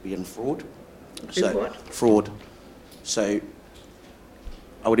give would be in fraud. Fraud. So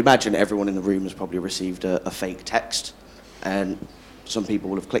I would imagine everyone in the room has probably received a fake text, and some people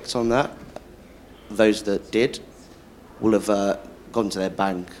will have clicked on that. Those that did will have gone to their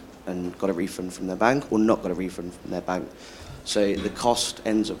bank and got a refund from their bank, or not got a refund from their bank. So the cost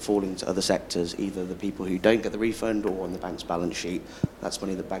ends up falling to other sectors, either the people who don't get the refund or on the bank's balance sheet. That's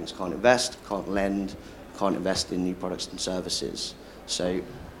money that banks can't invest, can't lend, can't invest in new products and services. So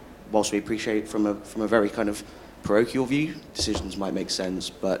whilst we appreciate from a very kind of parochial view, decisions might make sense,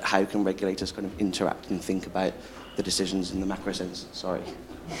 but how can regulators kind of interact and think about the decisions in the macro sense? Sorry.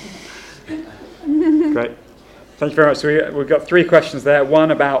 Great. Thank you very much. So we've got 3 questions there. One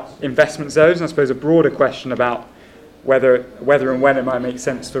about investment zones, and I suppose a broader question about whether and when it might make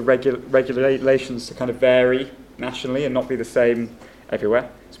sense for regulations to kind of vary nationally and not be the same everywhere.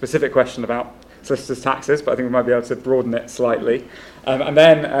 Specific question about solicitors' taxes, but I think we might be able to broaden it slightly. And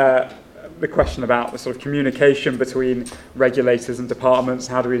then the question about the sort of communication between regulators and departments.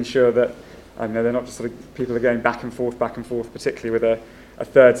 How do we ensure that they're not just sort of people are going back and forth, particularly with a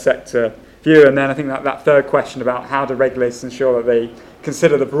third sector view. And then I think that third question about how do regulators ensure that they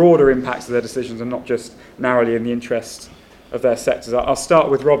consider the broader impacts of their decisions and not just narrowly in the interest of their sectors. I'll start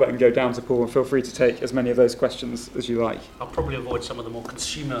with Robert and go down to Paul, and feel free to take as many of those questions as you like. I'll probably avoid some of the more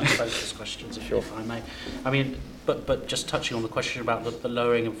consumer-focused questions, if I may. I mean, but just touching on the question about the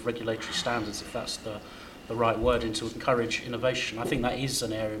lowering of regulatory standards, if that's the right word, and to encourage innovation. I think that is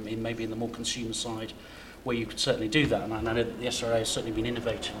an area maybe in the more consumer side where you could certainly do that, and I know that the SRA has certainly been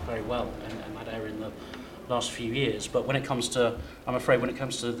innovating very well in that area in the last few years. But when it comes to, I'm afraid, when it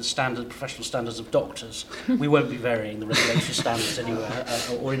comes to the professional standards of doctors, we won't be varying the regulatory standards anywhere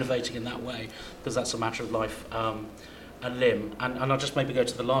or innovating in that way, because that's a matter of life and limb. And I'll just maybe go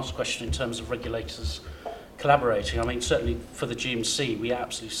to the last question in terms of regulators collaborating. I mean, certainly for the GMC, we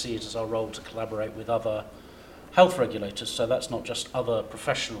absolutely see it as our role to collaborate with other health regulators. So that's not just other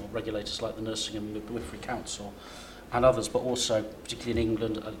professional regulators like the Nursing and Midwifery Council and others, but also, particularly in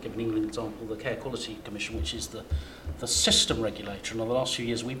England, I'll give an England example, the Care Quality Commission, which is the system regulator. And in the last few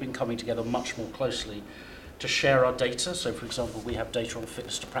years, we've been coming together much more closely to share our data. So, for example, we have data on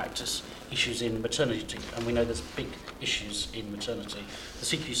fitness to practice issues in maternity, and we know there's big issues in maternity. The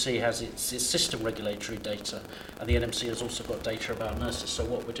CQC has its system regulatory data, and the NMC has also got data about nurses. So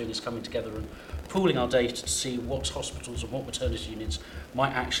what we're doing is coming together and pooling our data to see what hospitals and what maternity units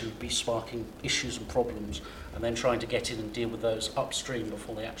might actually be sparking issues and problems, and then trying to get in and deal with those upstream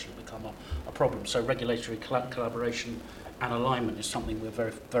before they actually become a problem. So regulatory collaboration and alignment is something we're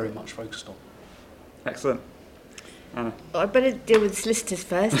very, very much focused on. Excellent. Anna. I better deal with the solicitors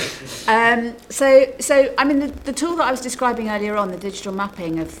first. So I mean, the tool that I was describing earlier on, the digital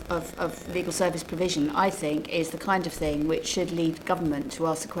mapping of legal service provision, I think is the kind of thing which should lead government to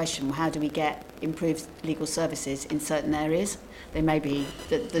ask the question, well, how do we get improved legal services in certain areas? There may be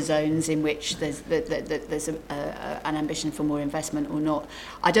the zones in which there's an ambition for more investment or not.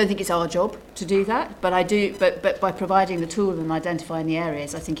 I don't think it's our job to do that, but I do. But by providing the tool and identifying the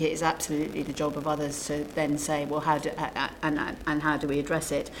areas, I think it is absolutely the job of others to then say, well, how do we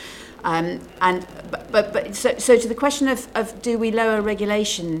address it? So to the question of do we lower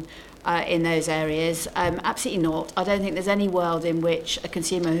regulation in those areas? Absolutely not. I don't think there's any world in which a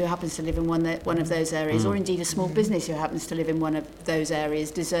consumer who happens to live in one of those areas, or indeed a small business who happens to live in one of those areas,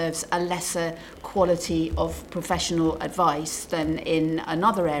 deserves a lesser quality of professional advice than in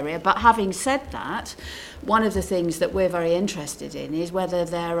another area. But having said that, one of the things that we're very interested in is whether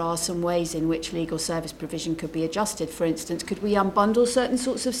there are some ways in which legal service provision could be adjusted. For instance, could we unbundle certain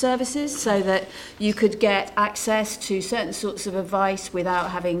sorts of services so that you could get access to certain sorts of advice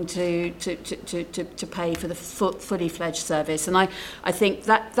without having to pay for the fully fledged service? And I think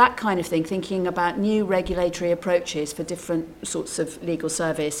that kind of thing, thinking about new regulatory approaches for different sorts of legal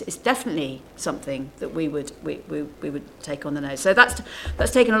service, is definitely something that we would take on the nose. So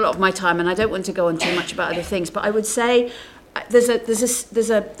that's taken a lot of my time, and I don't want to go on too much about other things, but I would say there's a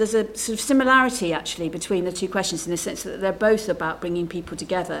sort of similarity actually between the two questions, in the sense that they're both about bringing people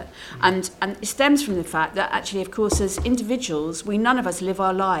together, and it stems from the fact that actually, of course, as individuals, none of us live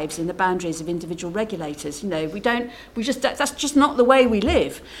our lives in the boundaries of individual regulators. That's just not the way we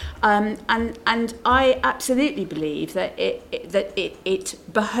live, and I absolutely believe that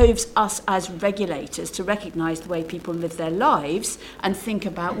it behoves us as regulators to recognise the way people live their lives and think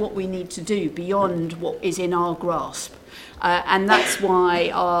about what we need to do beyond what is in our grasp. And that's why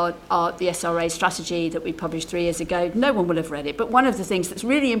the SRA strategy that we published 3 years ago, no one will have read it, but one of the things that's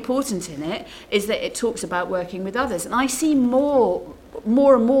really important in it is that it talks about working with others. And I see more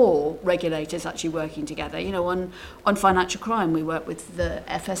and more regulators actually working together. On financial crime, we work with the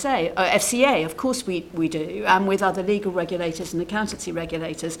FCA, of course we do, and with other legal regulators and accountancy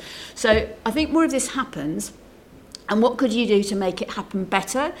regulators. So I think more of this happens. And what could you do to make it happen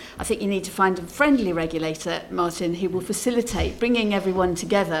better? I think you need to find a friendly regulator, Martin, who will facilitate bringing everyone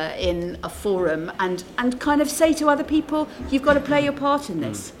together in a forum and kind of say to other people, you've got to play your part in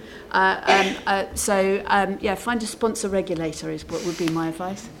this. Find a sponsor regulator is what would be my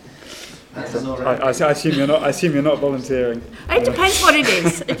advice. I assume you're not volunteering. It depends what it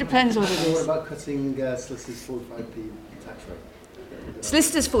is. It depends what it is. What about cutting solicitors' 45p tax rate?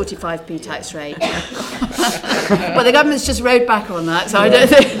 Solicitors' 45p tax rate. Well, the government's just rode back on that, so I don't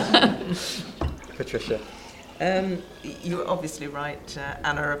think. Patricia. You're obviously right,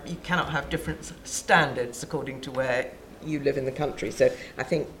 Anna. You cannot have different standards according to where you live in the country. So I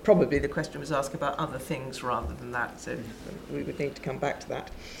think probably the question was asked about other things rather than that. So we would need to come back to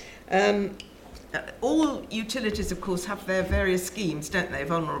that. All utilities, of course, have their various schemes, don't they?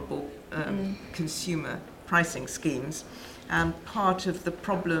 Vulnerable consumer pricing schemes. And part of the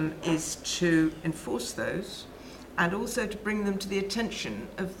problem is to enforce those and also to bring them to the attention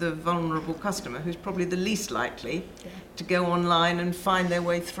of the vulnerable customer, who's probably the least likely to go online and find their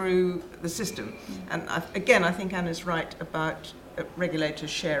way through the system. And I think Anna's right about regulators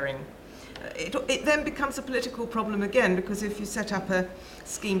sharing. It then becomes a political problem again, because if you set up a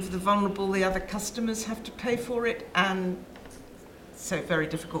scheme for the vulnerable, the other customers have to pay for it, and so very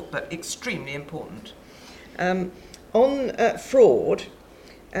difficult but extremely important. On fraud,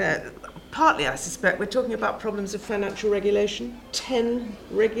 partly I suspect we're talking about problems of financial regulation. 10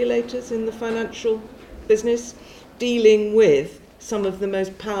 regulators in the financial business dealing with some of the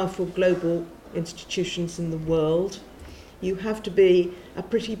most powerful global institutions in the world. You have to be a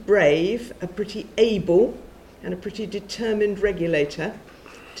pretty brave, a pretty able, and a pretty determined regulator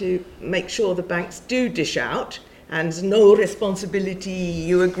to make sure the banks do dish out, and no responsibility,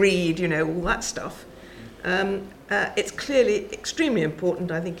 you agreed, all that stuff. It's clearly extremely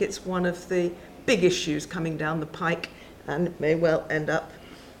important. I think it's one of the big issues coming down the pike, and it may well end up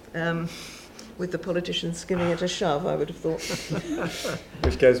with the politicians giving it a shove, I would have thought.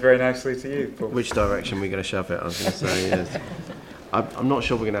 Which goes very nicely to you, Paul. Which direction are we going to shove it? I was going to say, yes. I'm not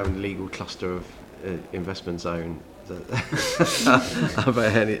sure we're going to have a legal cluster of investment zone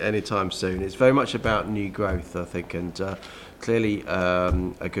about any time soon. It's very much about new growth, I think, and clearly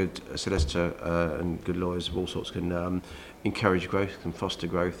a good solicitor and good lawyers of all sorts can encourage growth, can foster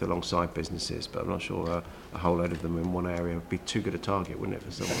growth alongside businesses, but I'm not sure a whole load of them in one area would be too good a target, wouldn't it,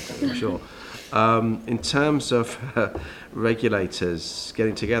 for someone, I'm sure. In terms of regulators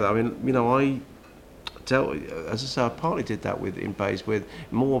getting together, I mean, as I say, I partly did that in Bayes with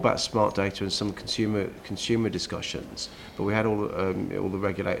more about smart data and some consumer discussions, but we had all the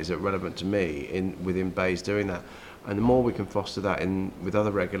regulators that are relevant to me within Bayes doing that. And the more we can foster that with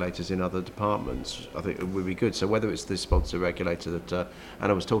other regulators in other departments, I think it would be good. So whether it's the sponsor regulator that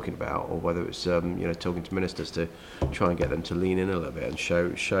Anna was talking about, or whether it's talking to ministers to try and get them to lean in a little bit and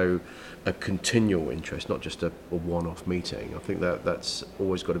show a continual interest, not just a one-off meeting. I think that's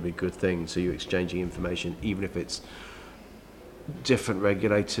always got to be a good thing. So you're exchanging information, even if it's different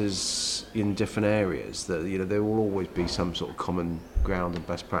regulators in different areas. That there will always be some sort of common ground and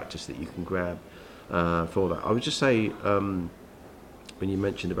best practice that you can grab. For that, I would just say when you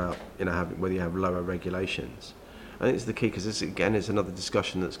mentioned about whether you have lower regulations, I think it's the key, because this again is another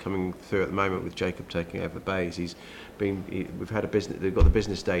discussion that's coming through at the moment with Jacob taking over Bays. We've had a business. They've got the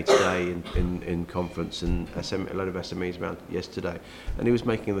business day today in conference, and a lot of SMEs around yesterday, and he was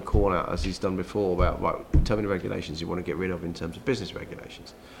making the call out, as he's done before, about right, tell me the regulations you want to get rid of in terms of business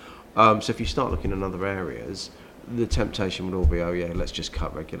regulations. So if you start looking in other areas, the temptation would all be, oh yeah, let's just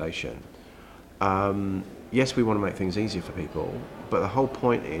cut regulation. Yes, we want to make things easier for people, but the whole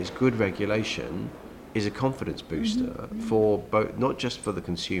point is good regulation is a confidence booster for both, not just for the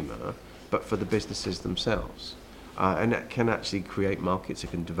consumer, but for the businesses themselves. And that can actually create markets,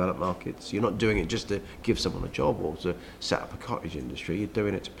 it can develop markets. You're not doing it just to give someone a job or to set up a cottage industry, you're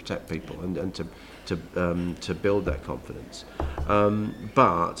doing it to protect people and to build that confidence.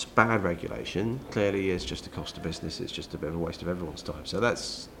 But bad regulation clearly is just a cost to business, it's just a bit of a waste of everyone's time. So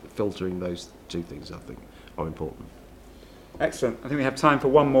that's filtering those two things, I think, are important. Excellent. I think we have time for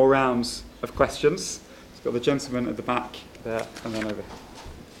one more round of questions. We've got the gentleman at the back there, and then over.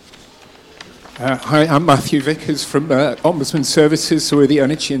 Hi, I'm Matthew Vickers from Ombudsman Services, so we're the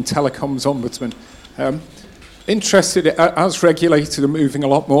Energy and Telecoms Ombudsman. Interested, as regulators are moving a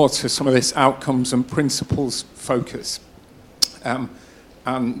lot more to some of this outcomes and principles focus. And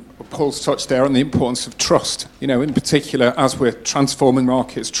Paul's touched there on the importance of trust. You know, in particular, as we're transforming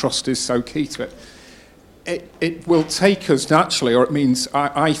markets, trust is so key to it. It will take us naturally, or it means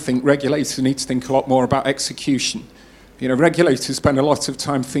I think regulators need to think a lot more about execution. You know, regulators spend a lot of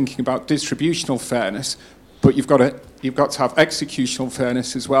time thinking about distributional fairness, but you've got to have executional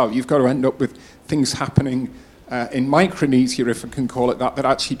fairness as well. You've got to end up with things happening in Micronesia, if I can call it that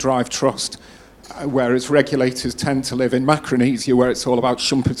actually drive trust. Whereas regulators tend to live in Macronesia, where it's all about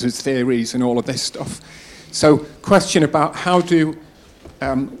Schumpeter's theories and all of this stuff. So, question about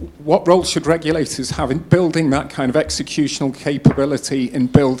what role should regulators have in building that kind of executional capability in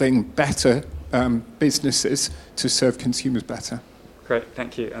building better businesses to serve consumers better? Great,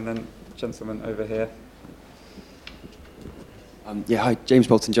 thank you. And then gentleman over here. Hi, James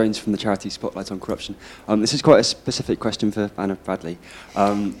Bolton-Jones from the charity Spotlight on Corruption. This is quite a specific question for Anna Bradley.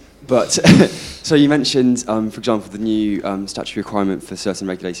 But so you mentioned, for example, the new statutory requirement for certain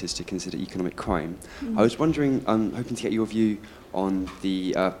regulators to consider economic crime. I was wondering, hoping to get your view on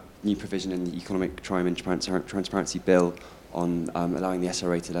the new provision in the Economic Crime and Transparency Bill on allowing the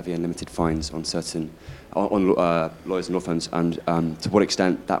SRA to levy unlimited fines on certain lawyers and law firms, and to what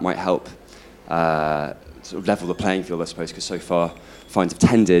extent that might help sort of level the playing field, I suppose, because so far fines have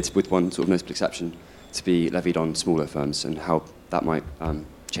tended, with one sort of notable exception, to be levied on smaller firms, and how that might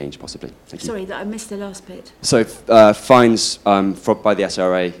change possibly. Thank you. Sorry, I missed the last bit. So fines by the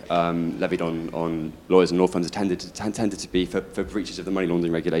SRA levied on lawyers and law firms have tended to be, for breaches of the money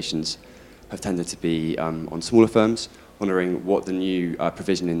laundering regulations, have tended to be on smaller firms. Wondering what the new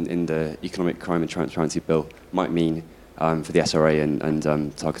provision in the Economic Crime and Transparency Bill might mean for the SRA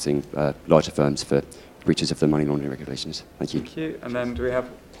and targeting larger firms for breaches of the money laundering regulations. Thank you. Thank you. And then do we have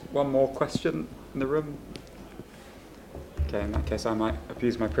one more question in the room? Okay, in that case, I might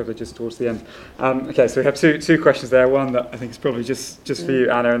abuse my privileges towards the end. Okay, so we have two questions there. One that I think is probably just for you,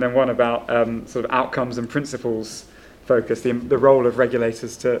 Anna, and then one about sort of outcomes and principles focus, the role of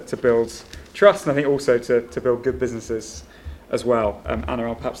regulators to build trust, and I think also to build good businesses as well. Anna,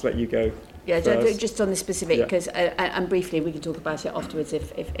 I'll perhaps let you go. Yeah, just on the specific, because and briefly we can talk about it afterwards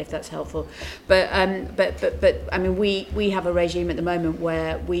if that's helpful. But I mean we have a regime at the moment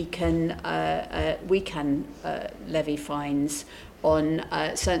where we can levy fines on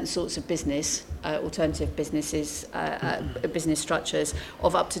certain sorts of business, alternative businesses, business structures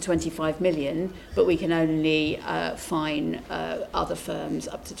of up to 25 million, but we can only fine other firms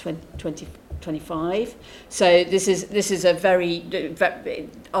up to 25. So this is a very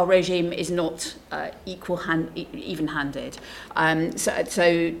our regime is not even-handed.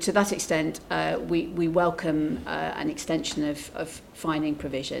 So to that extent, we welcome an extension of fining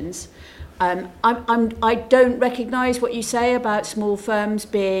provisions. I don't recognise what you say about small firms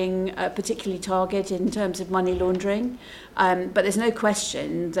being particularly targeted in terms of money laundering, but there's no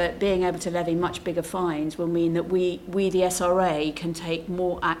question that being able to levy much bigger fines will mean that we the SRA, can take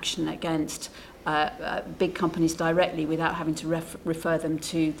more action against big companies directly without having to refer them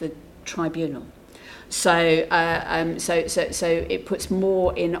to the tribunal. So it puts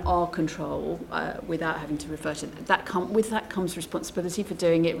more in our control without having to refer to that. With that comes responsibility for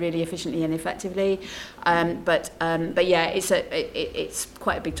doing it really efficiently and effectively. But yeah, it's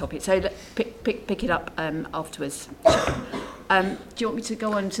quite a big topic. So pick it up afterwards. Do you want me to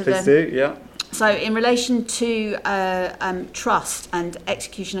go on to Please do, yeah. So in relation to trust and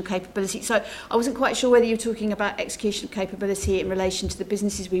executional capability, so I wasn't quite sure whether you were talking about executional capability in relation to the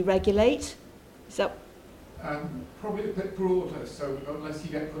businesses we regulate. Is that Probably a bit broader, so unless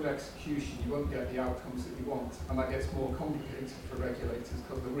you get good execution, you won't get the outcomes that you want, and that gets more complicated for regulators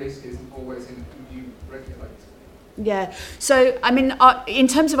because the risk isn't always in who you regulate. Yeah, so I mean, in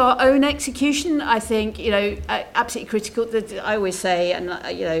terms of our own execution, I think, absolutely critical. I always say, and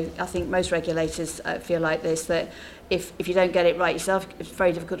I think most regulators feel like this, that if you don't get it right yourself, it's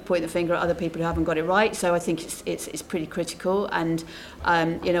very difficult to point the finger at other people who haven't got it right. So I think it's pretty critical, and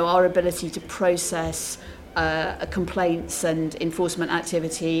our ability to process complaints and enforcement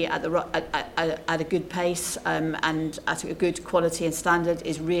activity at a good pace and at a good quality and standard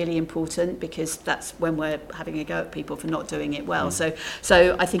is really important, because that's when we're having a go at people for not doing it well. So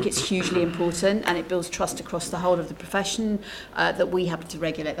I think it's hugely important, and it builds trust across the whole of the profession that we happen to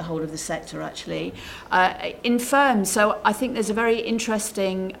regulate the whole of the sector actually. In firms, so I think there's a very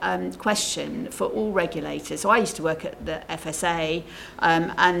interesting question for all regulators. So I used to work at the FSA,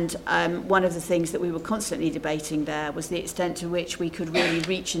 and one of the things that we were constantly debating there was the extent to which we could really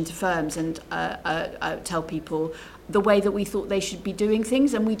reach into firms and tell people the way that we thought they should be doing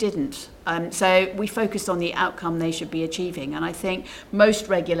things, and we didn't. So we focused on the outcome they should be achieving, and I think most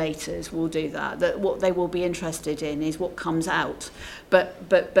regulators will do that. That what they will be interested in is what comes out.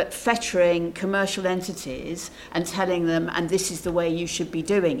 But fettering commercial entities and telling them, and this is the way you should be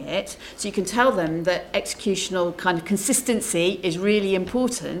doing it, so you can tell them that executional kind of consistency is really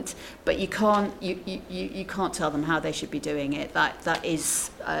important, but you can't tell them how they should be doing it. That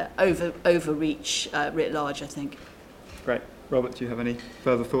is overreach writ large, I think. Great. Robert, do you have any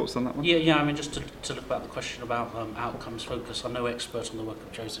further thoughts on that one? Yeah. I mean, just to look about the question about outcomes focus, I'm no expert on the work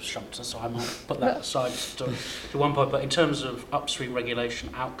of Joseph Shumter, so I might put that aside to one point. But in terms of upstream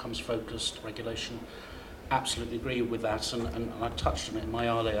regulation, outcomes focused regulation, absolutely agree with that. And I touched on it in my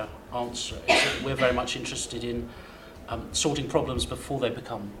earlier answer. We're very much interested in sorting problems before they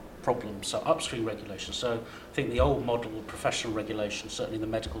become problems. So upstream regulation. So I think the old model of professional regulation, certainly in the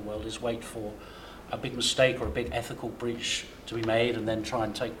medical world, is wait for a big mistake or a big ethical breach to be made and then try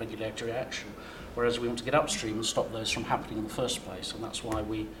and take regulatory action. Whereas we want to get upstream and stop those from happening in the first place. And that's why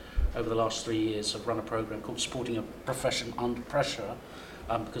we, over the last 3 years, have run a programme called Supporting a Profession Under Pressure,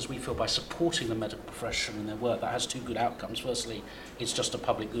 because we feel by supporting the medical profession in their work, that has two good outcomes. Firstly, it's just a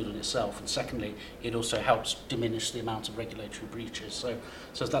public good in itself. And secondly, it also helps diminish the amount of regulatory breaches. So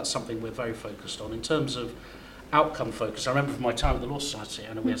that's something we're very focused on. In terms of outcome focus, I remember from my time at the Law Society,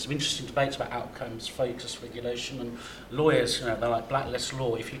 and we had some interesting debates about outcomes focused regulation, and lawyers, they're like blacklist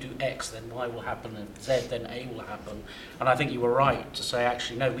law. If you do X, then Y will happen, and Z, then A will happen. And I think you were right to say,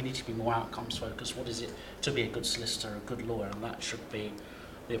 actually, no, we need to be more outcomes focused. What is it to be a good solicitor, a good lawyer? And that should be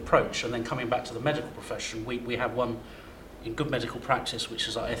the approach. And then coming back to the medical profession, we have one in good medical practice, which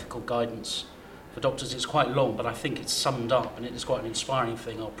is our ethical guidance for doctors. It's quite long, but I think it's summed up, and it is quite an inspiring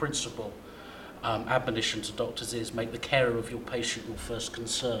thing. Our principle admonition to doctors is make the care of your patient your first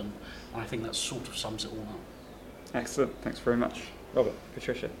concern. And I think that sort of sums it all up. Excellent. Thanks very much. Robert,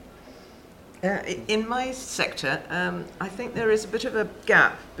 Patricia. In my sector, I think there is a bit of a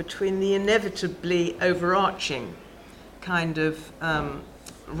gap between the inevitably overarching kind of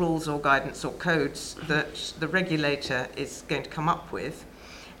rules or guidance or codes that the regulator is going to come up with,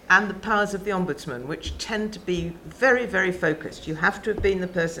 and the powers of the Ombudsman, which tend to be very, very focused. You have to have been the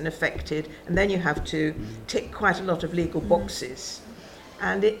person affected, and then you have to tick quite a lot of legal boxes.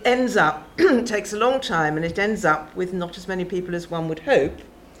 And it ends up, takes a long time, and it ends up with not as many people as one would hope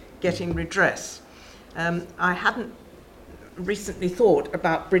getting redress. I hadn't recently thought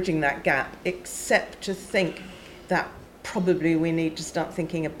about bridging that gap, except to think that probably we need to start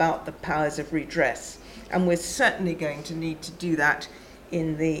thinking about the powers of redress. And we're certainly going to need to do that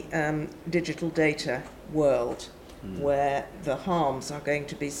in the digital data world, where the harms are going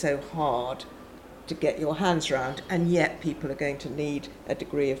to be so hard to get your hands around, and yet people are going to need a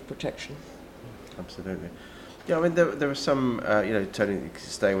degree of protection. Absolutely. Yeah, I mean, there are some,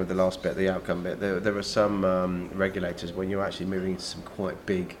 staying with the last bit, the outcome bit, there are some regulators when you're actually moving into some quite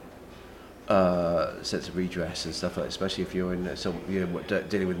big sets of redress and stuff like that, especially if you're in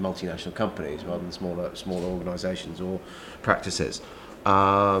dealing with multinational companies rather than smaller organisations or practices.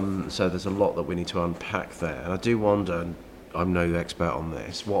 So there's a lot that we need to unpack there, and I do wonder, and I'm no expert on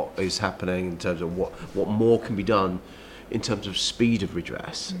this, what is happening in terms of what more can be done in terms of speed of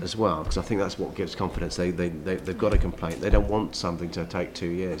redress as well, because I think that's what gives confidence. They've got a complaint, they don't want something to take 2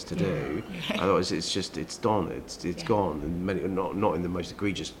 years to do, otherwise it's done, it's gone, and many, not in the most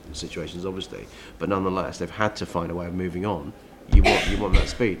egregious situations obviously, but nonetheless they've had to find a way of moving on. You want that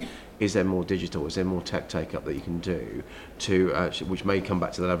speed. Is there more digital? Is there more tech take-up that you can do to which may come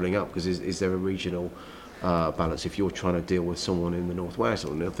back to the levelling up? Because is there a regional balance if you're trying to deal with someone in the northwest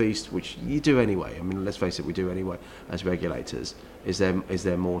or northeast, which you do anyway. I mean, let's face it, we do anyway as regulators. Is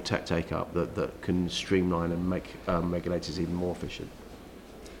there more tech take up that can streamline and make regulators even more efficient?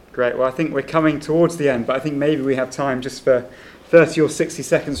 Great. Well, I think we're coming towards the end, but I think maybe we have time just for 30 or 60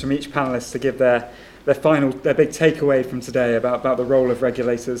 seconds from each panellist to give their big takeaway from today about the role of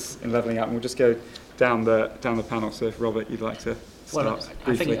regulators in levelling up. And we'll just go down the panel. So if Robert, you'd like to start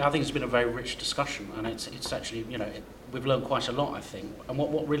briefly. I think it's been a very rich discussion, and it's actually, we've learned quite a lot, I think. And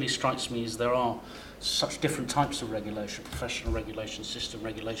what really strikes me is there are such different types of regulation: professional regulation, system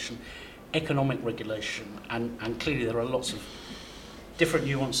regulation, economic regulation, and clearly there are lots of different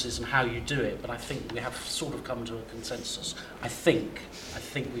nuances in how you do it, but I think we have sort of come to a consensus. I think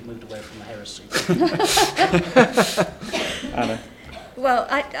we've moved away from the heresy. Anna. Well,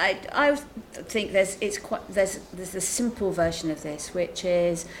 I think there's a simple version of this, which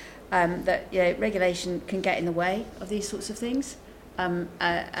is that regulation can get in the way of these sorts of things, and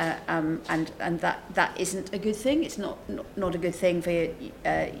that isn't a good thing. It's not a good thing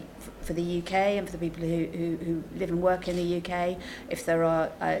for the UK and for the people who live and work in the UK if there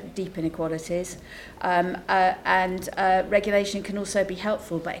are deep inequalities. And regulation can also be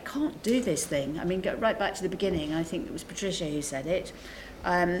helpful, but it can't do this thing. I mean, go right back to the beginning. I think it was Patricia who said it.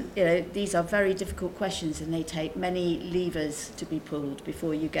 These are very difficult questions, and they take many levers to be pulled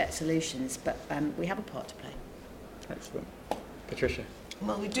before you get solutions. But we have a part to play. Excellent. Patricia.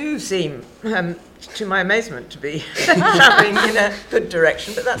 Well, we do seem, to my amazement, to be travelling in a good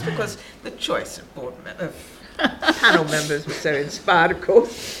direction, but that's because the choice of panel members was so inspired, of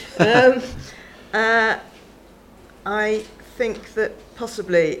course. I think that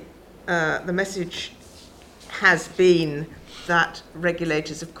possibly the message has been that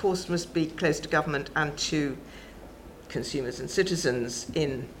regulators, of course, must be close to government and to consumers and citizens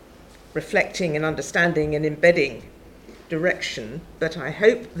in reflecting and understanding and embedding direction, but I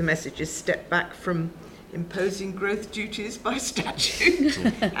hope the message is step back from imposing growth duties by statute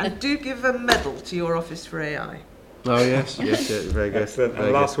and do give a medal to your Office for AI. Oh yes, very good. Excellent.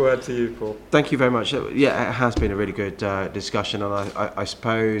 And last word to you, Paul. Thank you very much. Yeah, it has been a really good discussion, and I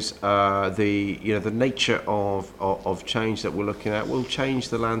suppose the nature of change that we're looking at will change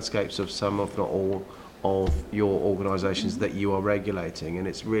the landscapes of some, if not all, of your organisations that you are regulating, and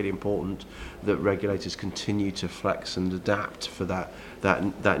it's really important that regulators continue to flex and adapt for that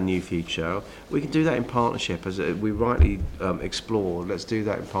new future. We can do that in partnership, as we rightly explore. Let's do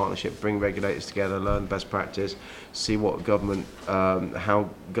that in partnership. Bring regulators together, learn best practice, see what how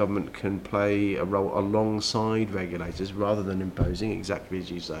government can play a role alongside regulators, rather than imposing, exactly as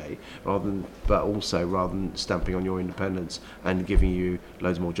you say, but also rather than stamping on your independence and giving you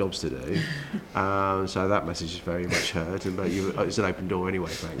loads more jobs to do. So that message is very much heard, but it's an open door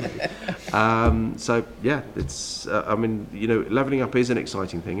anyway, frankly. So yeah, it's levelling up is an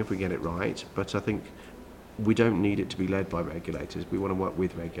exciting thing if we get it right, but I think we don't need it to be led by regulators. We want to work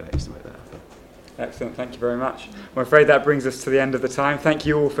with regulators to make that happen. Excellent, thank you very much. I'm afraid that brings us to the end of the time. Thank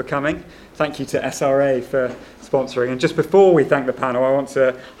you all for coming. Thank you to SRA for sponsoring. And just before we thank the panel, I want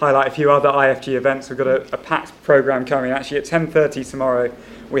to highlight a few other IFG events. We've got a packed programme coming. Actually, at 10:30 tomorrow,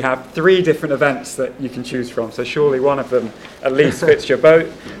 we have 3 different events that you can choose from. So surely one of them at least fits your boat.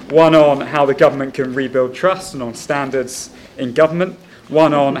 One on how the government can rebuild trust and on standards in government.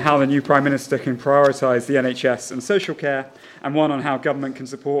 One on how the new Prime Minister can prioritise the NHS and social care. And one on how government can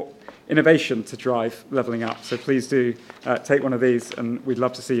support innovation to drive levelling up. So please do take one of these, and we'd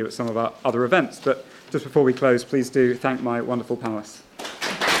love to see you at some of our other events. But just before we close, please do thank my wonderful panellists.